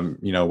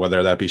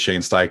 Whether that be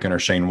Shane Steichen or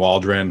Shane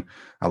Waldron.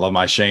 I love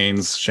my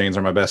Shanes. Shanes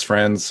are my best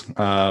friends.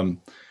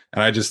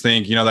 And I just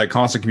think, that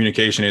constant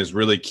communication is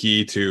really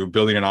key to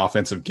building an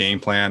offensive game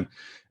plan.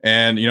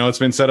 And, it's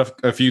been said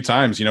a few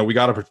times, we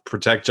got to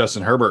protect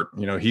Justin Herbert.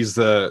 He's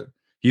the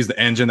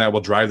engine that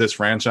will drive this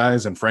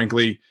franchise. And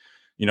frankly,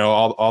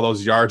 all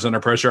those yards under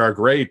pressure are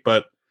great,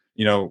 but,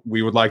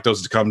 we would like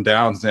those to come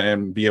down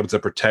and be able to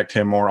protect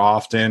him more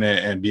often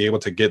and be able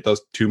to get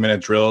those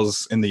 2-minute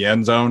drills in the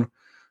end zone.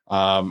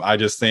 I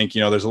just think,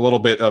 there's a little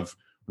bit of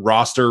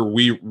roster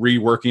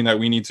reworking that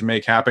we need to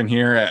make happen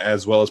here,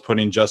 as well as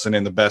putting Justin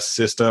in the best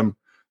system,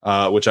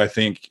 which I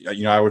think,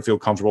 I would feel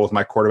comfortable with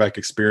my quarterback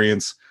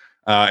experience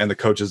and the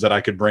coaches that I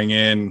could bring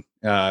in,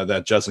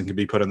 that Justin could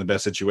be put in the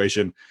best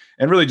situation,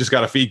 and really just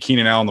got to feed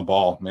Keenan Allen the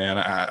ball, man.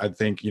 I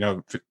think,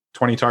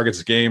 20 targets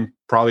a game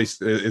probably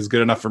is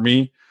good enough for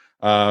me.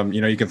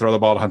 You can throw the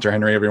ball to Hunter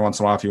Henry every once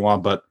in a while if you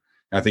want, but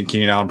I think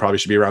Keenan Allen probably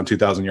should be around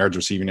 2,000 yards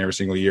receiving every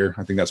single year.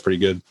 I think that's pretty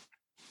good.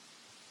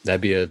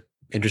 That'd be a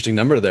interesting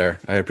number there.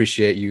 I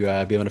appreciate you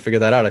being able to figure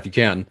that out if you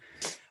can.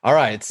 All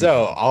right.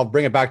 So I'll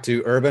bring it back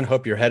to Urban.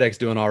 Hope your headache's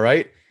doing all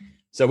right.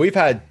 So we've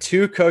had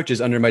 2 coaches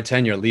under my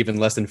tenure leave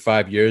in less than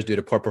 5 years due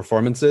to poor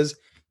performances,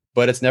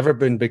 but it's never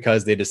been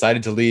because they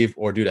decided to leave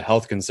or due to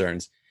health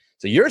concerns.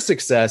 So your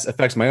success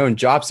affects my own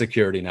job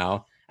security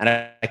now, and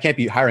I can't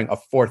be hiring a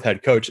 4th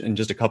head coach in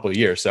just a couple of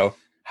years. So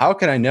how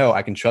can I know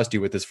I can trust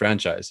you with this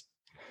franchise?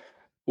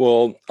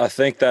 Well, I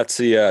think that's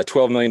the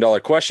 $12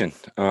 million question.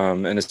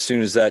 And as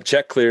soon as that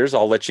check clears,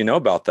 I'll let you know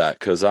about that,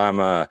 because I'm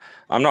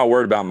not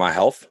worried about my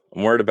health.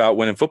 I'm worried about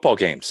winning football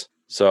games.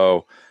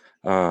 So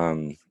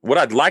what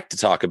I'd like to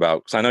talk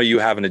about, because I know you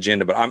have an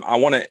agenda, but I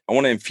want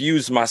to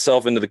infuse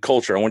myself into the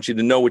culture. I want you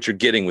to know what you're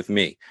getting with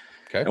me.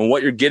 Okay. And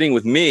what you're getting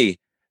with me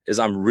is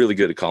I'm really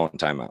good at calling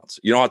timeouts.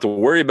 You don't have to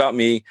worry about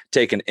me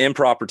taking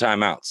improper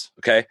timeouts.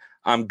 Okay.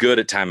 I'm good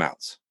at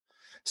timeouts.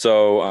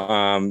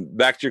 So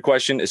back to your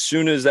question, as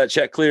soon as that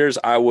check clears,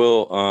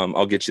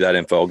 I'll get you that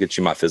info. I'll get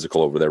you my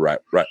physical over there right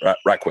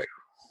quick.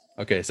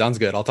 Okay, sounds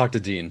good. I'll talk to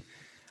Dean.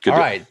 All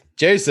right,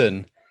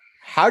 Jason,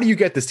 how do you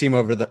get this team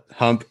over the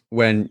hump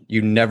when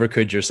you never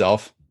could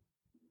yourself?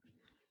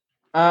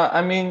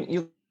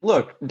 You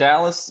look,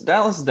 Dallas.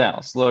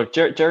 Look,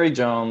 Jerry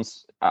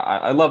Jones.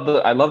 I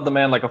love the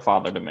man like a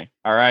father to me.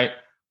 All right,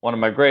 one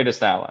of my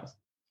greatest allies.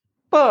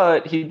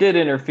 But he did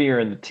interfere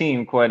in the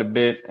team quite a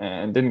bit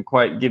and didn't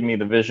quite give me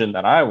the vision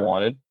that I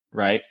wanted,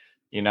 right?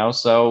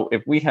 So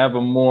if we have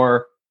a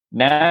more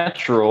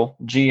natural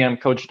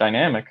GM coach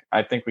dynamic,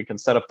 I think we can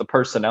set up the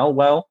personnel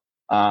well.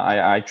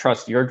 I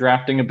trust your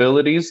drafting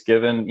abilities,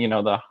 given,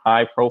 the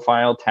high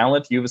profile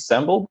talent you've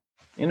assembled,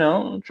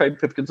 trade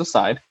Pipkins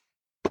aside.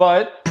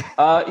 But,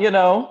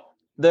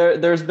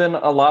 there's been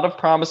a lot of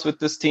promise with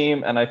this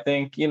team. And I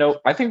think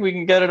we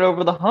can get it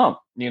over the hump.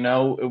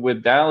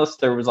 With Dallas,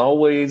 there was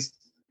always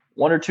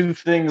 1 or 2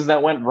 things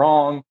that went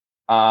wrong,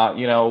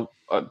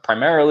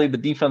 primarily the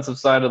defensive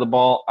side of the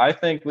ball. I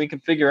think we can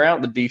figure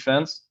out the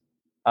defense.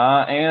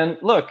 And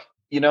look,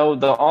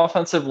 the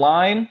offensive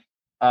line,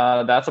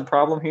 that's a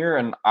problem here.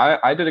 And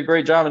I did a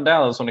great job in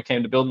Dallas when it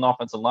came to building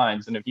offensive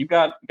lines. And if you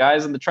got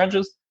guys in the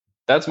trenches,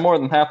 that's more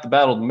than half the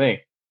battle to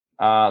me.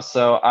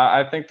 So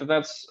I think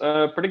that's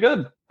pretty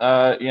good.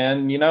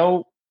 And,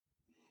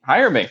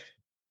 hire me.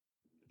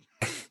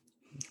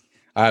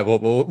 All right,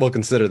 we'll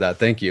consider that.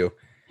 Thank you.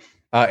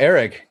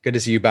 Eric, good to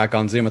see you back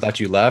on Zoom. I thought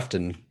you left,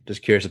 and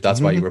just curious if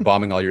that's why you were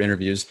bombing all your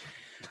interviews.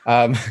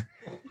 Can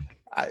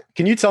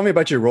you tell me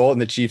about your role in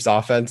the Chiefs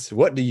offense?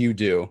 What do you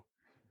do?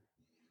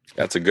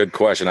 That's a good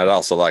question. I'd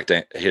also like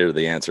to hear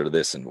the answer to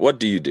this. And what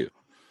do you do?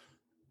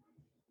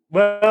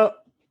 Well,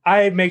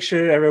 I make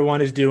sure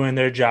everyone is doing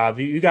their job.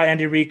 You got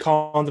Andy Reid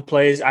calling the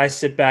plays. I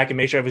sit back and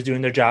make sure everyone's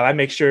doing their job. I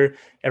make sure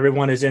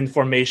everyone is in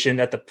formation,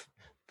 that the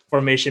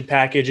formation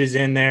package is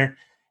in there.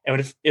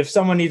 And if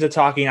someone needs a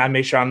talking, I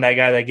make sure I'm that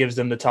guy that gives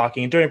them the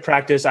talking. During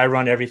practice, I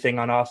run everything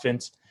on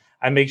offense.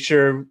 I make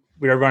sure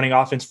we are running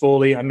offense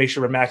fully. I make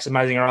sure we're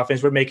maximizing our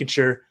offense. We're making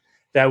sure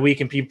that we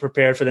can be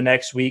prepared for the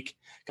next week.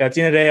 Because at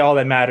the end of the day, all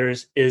that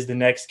matters is the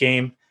next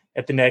game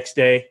at the next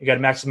day. You got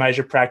to maximize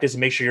your practice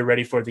and make sure you're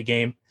ready for the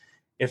game.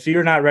 If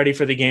you're not ready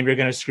for the game, you're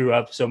going to screw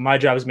up. So my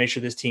job is to make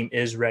sure this team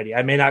is ready.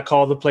 I may not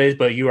call the plays,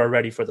 but you are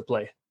ready for the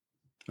play.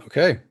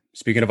 Okay.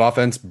 Speaking of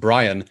offense,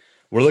 Brian,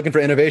 we're looking for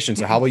innovation.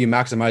 So how will you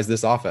maximize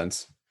this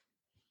offense?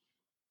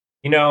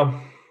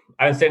 I've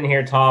been sitting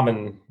here, Tom,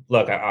 and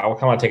look, I kind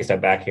of want to take a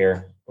step back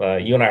here.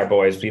 You and I are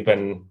boys. We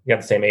got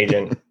the same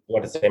agent, we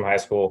went to the same high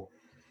school.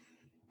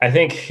 I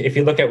think if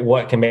you look at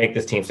what can make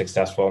this team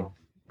successful,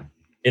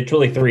 it's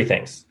really three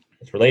things.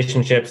 It's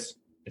relationships,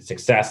 it's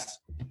success,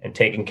 and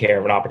taking care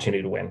of an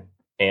opportunity to win.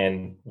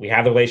 And we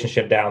have the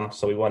relationship down,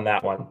 so we won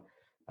that one.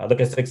 Look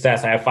at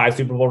success. I have 5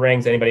 Super Bowl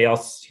rings. Anybody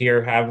else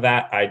here have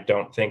that? I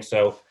don't think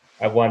so.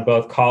 I've won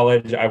both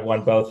college. I've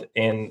won both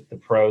in the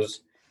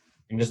pros.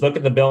 And just look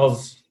at the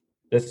Bills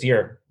this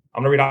year.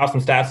 I'm going to read off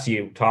some stats to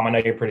you, Tom. I know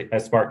you're a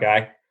smart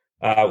guy.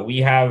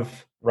 We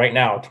have right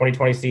now,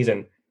 2020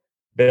 season,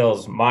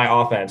 Bills,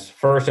 my offense,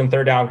 first and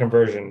third down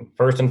conversion,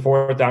 first and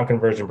fourth down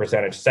conversion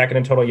percentage, second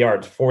in total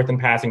yards, fourth in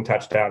passing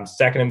touchdowns,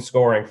 second in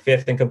scoring,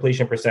 fifth in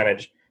completion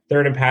percentage,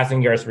 third in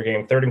passing yards per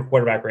game, third in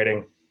quarterback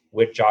rating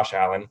with Josh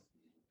Allen,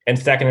 and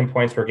second in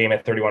points per game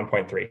at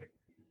 31.3.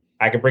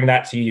 I could bring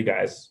that to you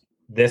guys.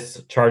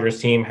 This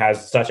Chargers team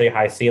has such a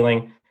high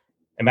ceiling.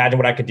 Imagine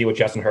what I could do with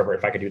Justin Herbert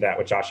if I could do that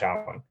with Josh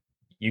Allen.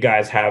 You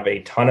guys have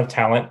a ton of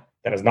talent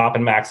that has not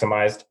been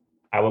maximized.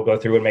 I will go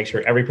through and make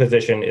sure every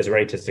position is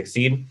ready to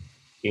succeed.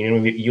 You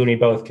and me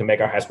both can make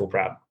our high school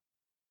proud.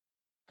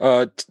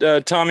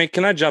 Tommy,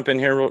 can I jump in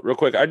here real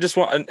quick? I just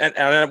want, and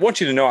I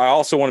want you to know, I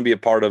also want to be a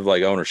part of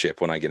like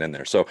ownership when I get in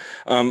there. So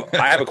I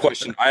have a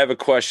question. I have a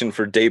question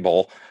for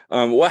Daboll.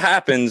 What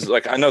happens?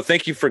 Like, I know,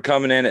 thank you for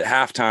coming in at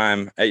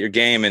halftime at your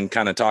game and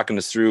kind of talking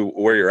us through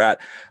where you're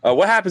at.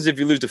 What happens if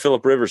you lose to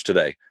Phillip Rivers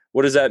today?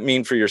 What does that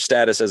mean for your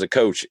status as a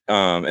coach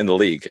in the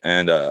league?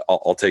 And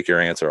I'll take your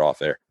answer off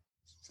there.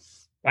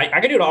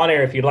 I can do it on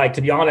air if you'd like.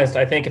 To be honest,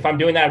 I think if I'm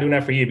doing that, I'm doing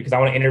that for you because I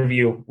want to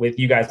interview with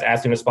you guys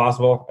as soon as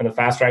possible. And the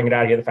faster I can get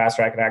out of here, the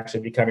faster I can actually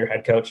become your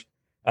head coach.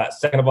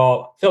 Second of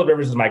all, Phillip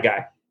Rivers is my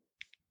guy.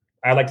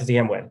 I'd like to see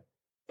him win.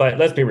 But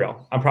let's be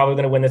real. I'm probably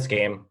going to win this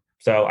game.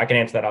 So I can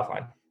answer that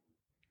offline.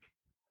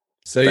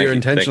 So you're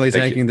intentionally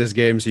tanking this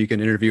game so you can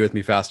interview with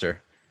me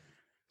faster.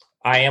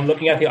 I am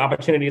looking at the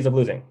opportunities of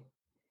losing.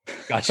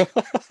 Gotcha.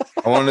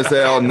 I want to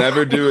say I'll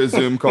never do a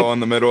Zoom call in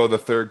the middle of the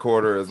third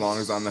quarter as long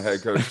as I'm the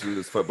head coach of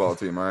this football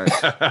team. All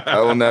right. That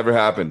will never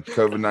happen,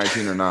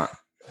 COVID-19 or not.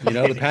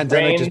 The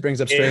pandemic just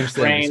brings up strange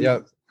things.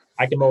 Yep.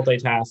 I can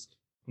multitask.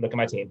 Look at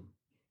my team.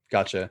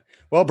 Gotcha.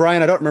 Well,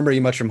 Brian, I don't remember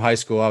you much from high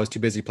school. I was too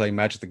busy playing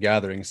Magic the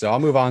Gathering. So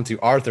I'll move on to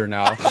Arthur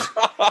now.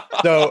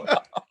 So,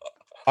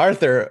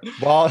 Arthur,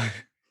 while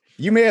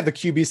you may have the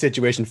QB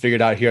situation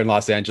figured out here in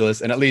Los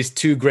Angeles and at least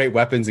 2 great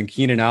weapons in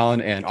Keenan Allen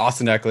and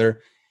Austin Eckler,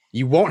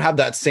 you won't have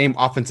that same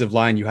offensive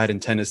line you had in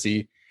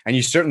Tennessee, and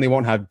you certainly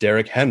won't have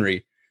Derrick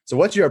Henry. So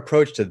what's your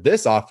approach to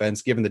this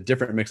offense, given the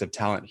different mix of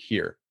talent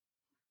here?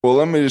 Well,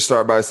 let me just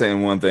start by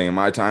saying one thing. In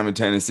my time in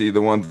Tennessee,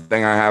 the one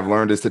thing I have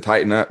learned is to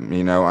tighten up. You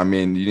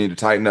need to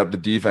tighten up the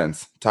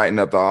defense, tighten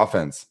up the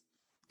offense,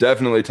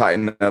 definitely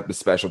tighten up the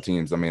special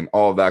teams.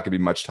 All of that could be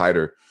much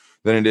tighter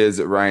than it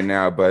is right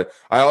now. But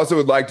I also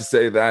would like to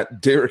say that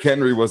Derrick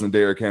Henry wasn't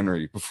Derrick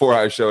Henry before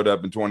I showed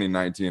up in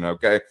 2019,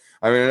 okay?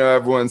 I know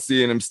everyone's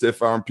seeing him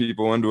stiff-arm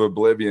people into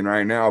oblivion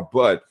right now,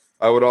 but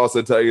I would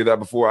also tell you that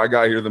before I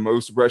got here, the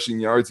most rushing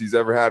yards he's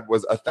ever had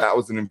was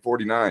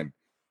 1,049.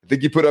 I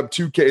think he put up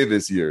 2K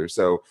this year.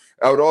 So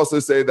I would also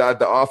say that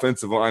the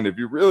offensive line, if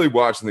you're really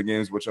watching the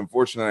games, which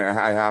unfortunately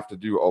I have to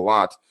do a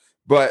lot,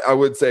 but I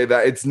would say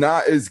that it's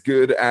not as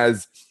good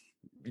as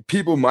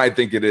people might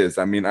think it is.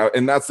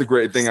 And that's the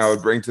great thing I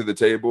would bring to the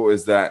table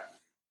is that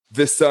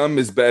the sum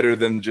is better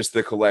than just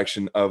the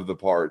collection of the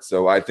parts.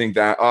 So I think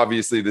that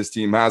obviously this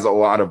team has a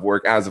lot of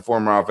work as a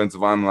former offensive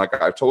lineman. Like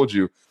I've told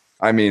you,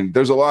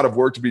 there's a lot of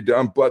work to be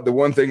done. But the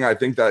one thing I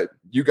think that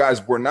you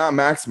guys were not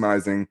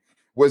maximizing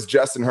was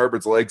Justin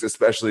Herbert's legs,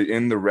 especially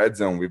in the red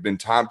zone. We've been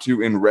top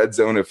 2 in red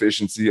zone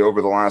efficiency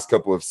over the last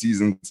couple of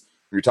seasons.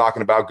 You're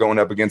talking about going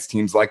up against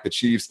teams like the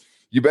Chiefs.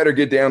 You better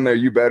get down there.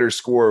 You better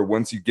score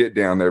once you get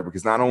down there,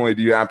 because not only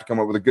do you have to come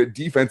up with a good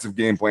defensive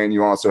game plan,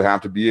 you also have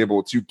to be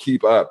able to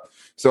keep up.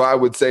 So I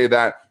would say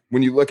that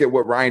when you look at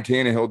what Ryan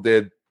Tannehill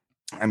did,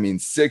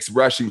 6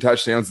 rushing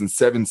touchdowns in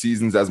 7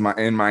 seasons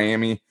in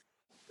Miami.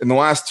 in the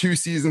last 2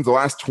 seasons, the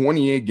last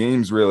 28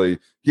 games, really,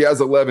 he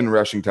has 11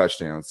 rushing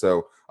touchdowns.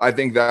 So I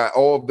think that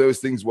all of those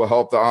things will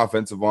help the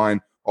offensive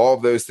line. All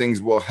of those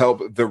things will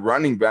help the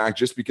running back,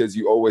 just because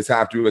you always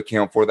have to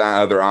account for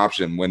that other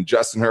option. When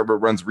Justin Herbert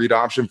runs read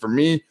option, for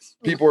me,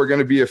 people are going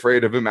to be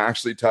afraid of him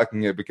actually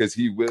tucking it, because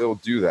he will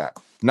do that.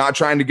 Not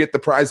trying to get the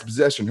prized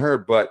possession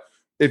hurt, but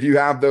if you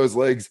have those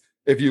legs,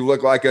 if you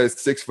look like a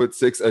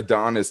 6'6"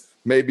 Adonis,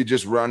 maybe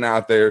just run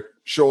out there,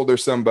 shoulder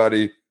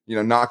somebody,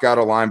 knock out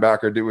a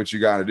linebacker, do what you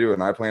got to do.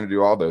 And I plan to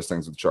do all those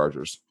things with the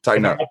Chargers.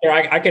 Tighten up.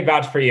 I could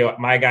vouch for you.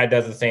 My guy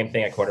does the same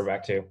thing at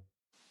quarterback too.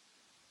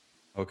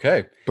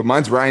 Okay. But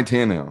mine's Ryan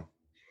Tannehill.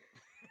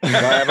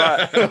 Have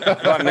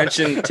I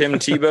mentioned Tim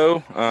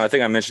Tebow? I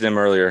think I mentioned him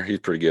earlier. He's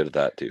pretty good at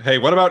that too. Hey,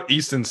 what about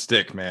Easton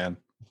Stick, man?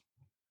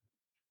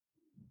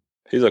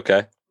 He's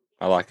okay.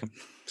 I like him.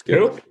 It's good.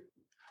 Who?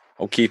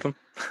 I'll keep him.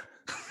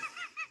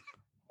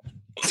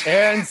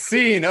 And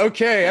scene.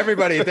 Okay,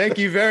 everybody, thank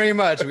you very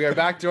much. We are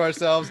back to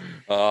ourselves.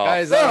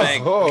 Guys,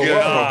 thank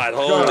God.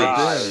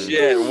 Holy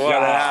shit. What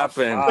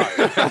happened?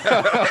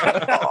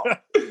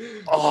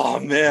 Oh,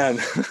 man.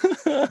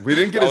 We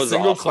didn't get a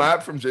single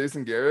clap from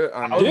Jason Garrett.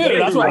 Dude,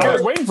 that's what I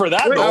was waiting for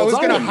that. I was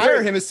going to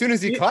hire him as soon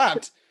as he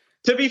clapped.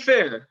 To be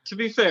fair,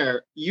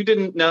 you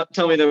didn't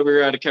tell me that we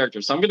were out of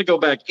character. So I'm going to go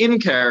back in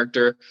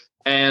character.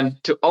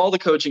 And to all the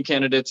coaching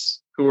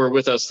candidates who are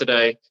with us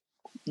today,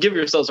 give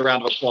yourselves a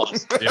round of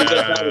applause.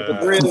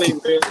 Yeah. Really,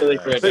 really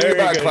great. The thing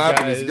about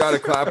clapping is you got to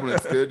clap when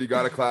it's good. You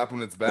got to clap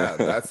when it's bad.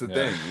 That's the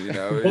thing. It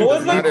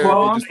doesn't matter if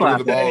you just threw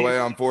the ball away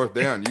on 4th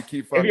down. You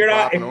keep fucking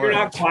clapping away. If you're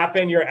not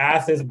clapping, your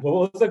ass is.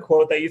 What was the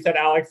quote that you said,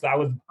 Alex? I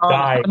was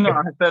dying.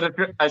 No,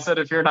 I said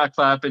if you're not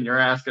clapping, your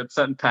ass gets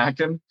sent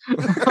packing.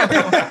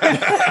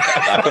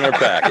 Clapping or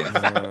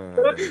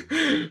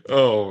packing.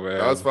 Oh, man.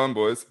 That was fun,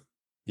 boys.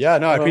 Yeah,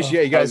 no, I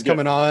appreciate you guys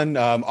coming on.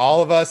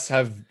 All of us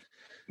have,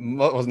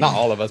 well, not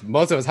all of us,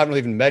 most of us haven't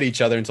even met each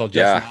other until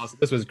just now. So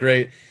this was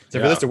great. So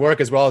for this to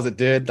work as well as it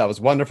did, that was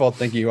wonderful.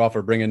 Thank you all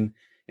for bringing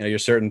your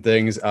certain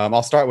things.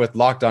 I'll start with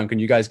Locked On. Can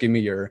you guys give me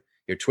your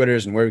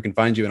Twitters and where we can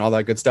find you and all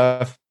that good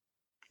stuff?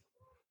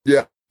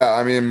 Yeah,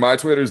 I mean, my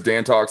Twitter's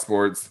Dan Talk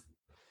Sports.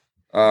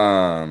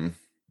 What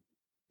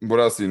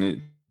else do you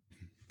need?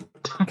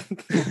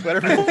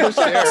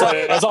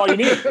 That's all you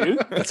need,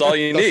 dude. That's all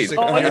you need. That's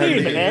all you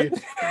need, man.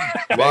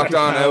 Locked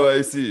On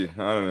LAC. I don't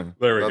know.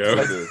 There we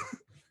go.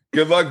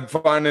 Good luck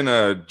finding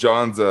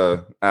John's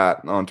 @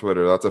 on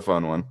Twitter. That's a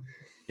fun one.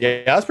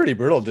 Yeah, that's pretty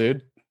brutal,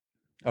 dude.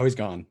 Oh, he's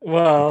gone.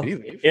 Well,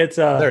 it's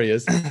there he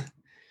is.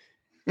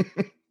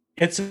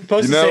 It's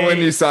supposed to say, when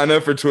you sign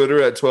up for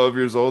Twitter at 12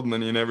 years old and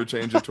then you never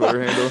change your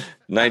Twitter handle?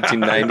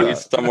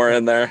 1990s, somewhere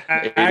in there.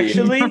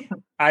 Actually,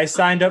 I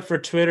signed up for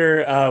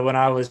Twitter when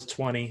I was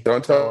 20.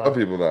 Don't tell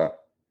people that.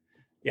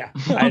 Yeah,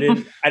 I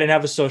didn't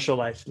have a social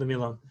life. Leave me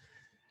alone.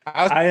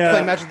 I was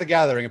playing Magic the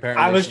Gathering,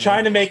 apparently. I was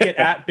trying to make it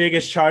 @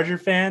 biggest Charger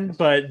fan,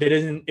 but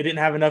it didn't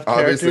have enough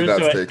Obviously,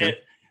 characters, so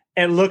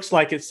it looks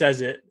like it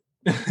says it.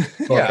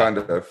 Well, kind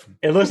of.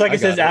 It looks like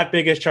it says @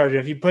 biggest Charger.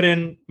 If you put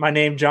in my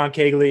name, John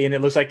Cagley, and it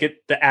looks like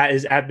the @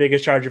 is @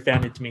 biggest Charger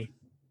fan, it's me.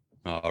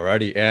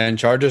 Alrighty, and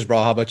Chargers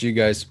Brawl. How about you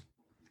guys?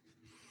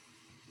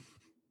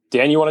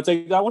 Dan, you want to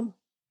take that one?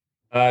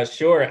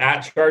 Sure.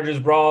 @ Chargers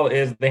Brawl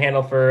is the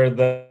handle for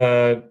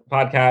the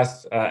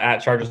podcast.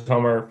 @ Chargers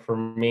Homer for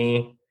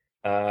me.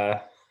 I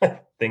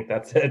think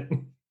that's it.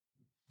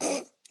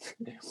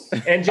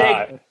 And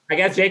Jake, I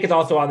guess Jake is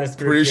also on this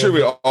group. Pretty sure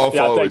we all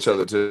follow each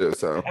other too.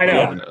 So I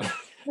know.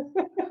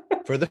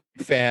 For the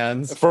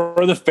fans.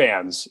 For the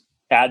fans,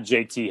 @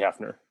 JT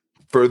Hefner.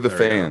 For the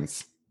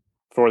fans.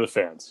 For the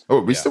fans. Oh,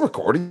 are we still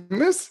recording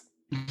this?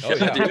 Oh,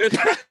 yeah. Dude.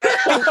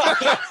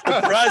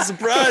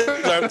 surprise,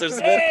 Arthur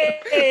Smith.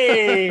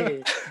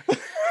 Hey!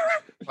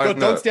 Well,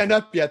 don't stand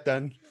up yet,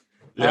 then.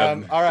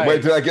 Yeah. All right.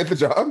 Wait, did I get the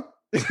job?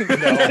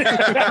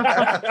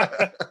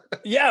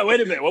 Yeah, wait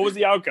a minute. What was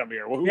the outcome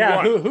here? Who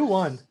won? Who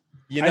won?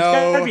 You It's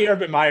gotta know, be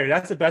Urban Meyer.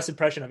 That's the best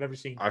impression I've ever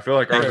seen. I feel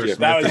like Arthur Smith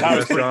That was did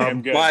this pretty job.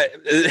 damn good.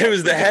 It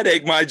was the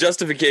headache. My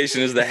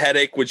justification is the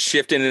headache would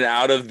shift in and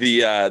out of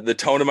the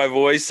tone of my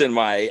voice and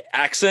my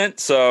accent.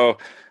 So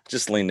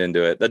just leaned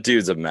into it. That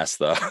dude's a mess,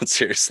 though.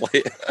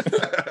 Seriously.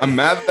 I'm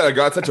mad that I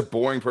got such a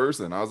boring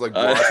person. I was like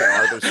watching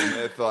Arthur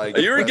Smith. Like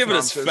You were giving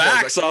us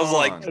facts. I was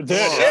like,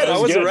 shit, I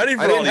wasn't ready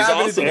for all these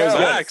awesome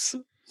facts.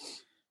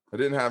 I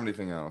didn't have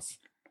anything else.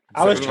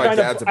 I was my trying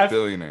to- dad's a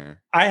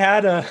billionaire. I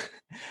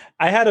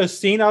had a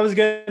scene I was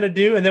gonna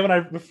do, and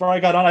then before I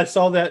got on, I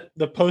saw that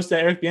the post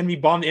that Eric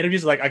Bieniemy bombed the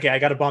interviews. Like, okay, I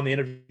got to bomb the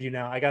interview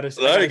now.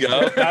 There you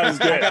go. That was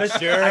good. I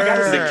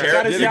gotta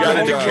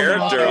The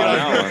character on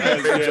that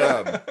one. Great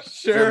job.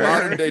 Sure.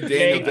 Modern day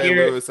Daniel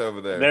Day-Lewis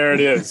over there. There it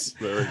is.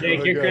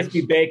 Jake, your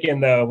crispy bacon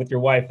though with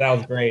your wife. That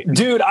was great.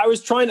 Dude, I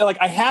was trying to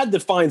I had to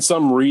find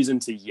some reason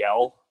to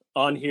yell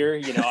on here.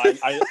 You know,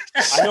 I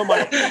know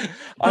my.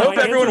 I hope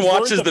my everyone answers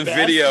weren't watches the best.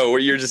 video where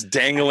you're just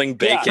dangling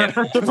bacon.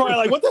 Yeah, they're probably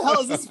like, "What the hell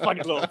is this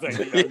fucking little thing?"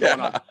 You know, going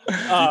on?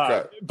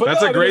 But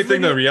That's no, a I mean, great it's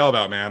thing to really- yell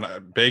about, man.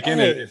 Bacon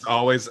Hey. is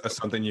always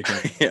something you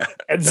can. Yeah.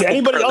 And does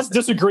anybody else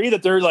disagree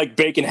that they're like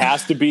bacon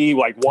has to be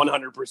like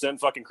 100%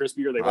 fucking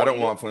crispy, or they? I don't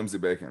eat want it? flimsy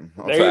bacon.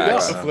 I'll There tell you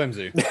go. that.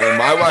 Flimsy. And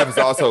my wife is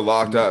also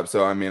locked up,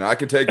 so I mean, I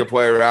could take a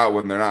player out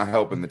when they're not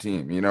helping the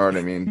team. You know what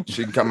I mean?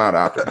 She can come out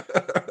after.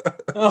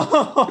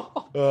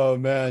 Oh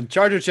man,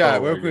 Charger Chat.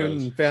 Oh, Where my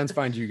can gosh. fans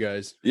find you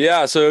guys?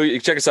 Yeah, so you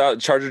can check us out,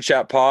 Charger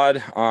Chat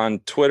Pod on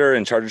Twitter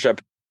and Charger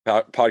Chat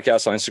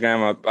Podcast on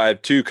Instagram. I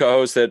have two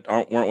co-hosts that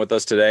weren't with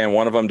us today, and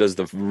one of them does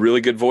the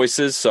really good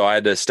voices, so I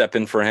had to step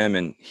in for him,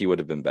 and he would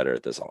have been better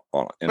at this,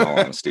 in all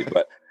honesty.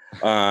 But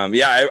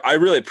yeah, I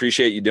really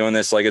appreciate you doing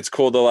this. Like, it's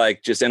cool to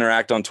like just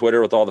interact on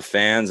Twitter with all the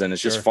fans, and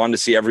it's just fun to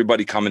see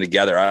everybody coming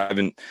together. I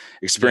haven't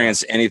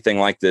experienced anything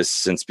like this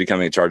since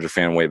becoming a Charger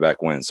fan way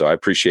back when, so I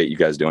appreciate you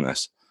guys doing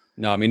this.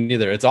 No, I mean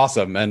neither. It's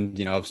awesome, and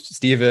you know,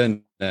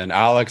 Steven and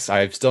Alex.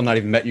 I've still not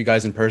even met you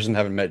guys in person.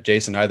 Haven't met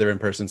Jason either in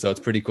person, so it's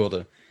pretty cool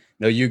to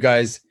know you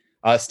guys.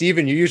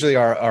 Steven, you usually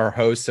are our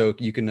host, so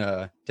you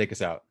can take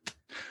us out.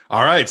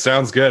 All right,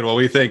 sounds good. Well,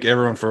 we thank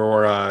everyone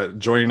for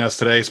joining us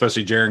today,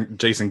 especially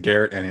Jason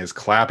Garrett and his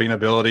clapping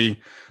ability.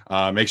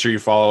 Make sure you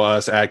follow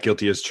us at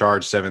Guilty as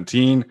Charged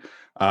 17,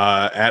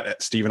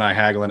 at Stephen I.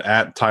 Hagelin,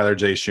 at Tyler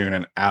J. Schoon,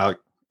 and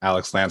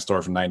Alex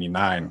Lansdorf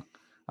 99.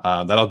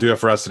 That'll do it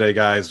for us today,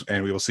 guys,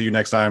 and we will see you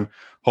next time.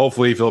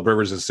 Hopefully, Philip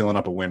Rivers is sealing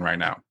up a win right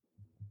now.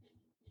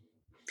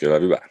 Good,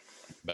 love you, bye.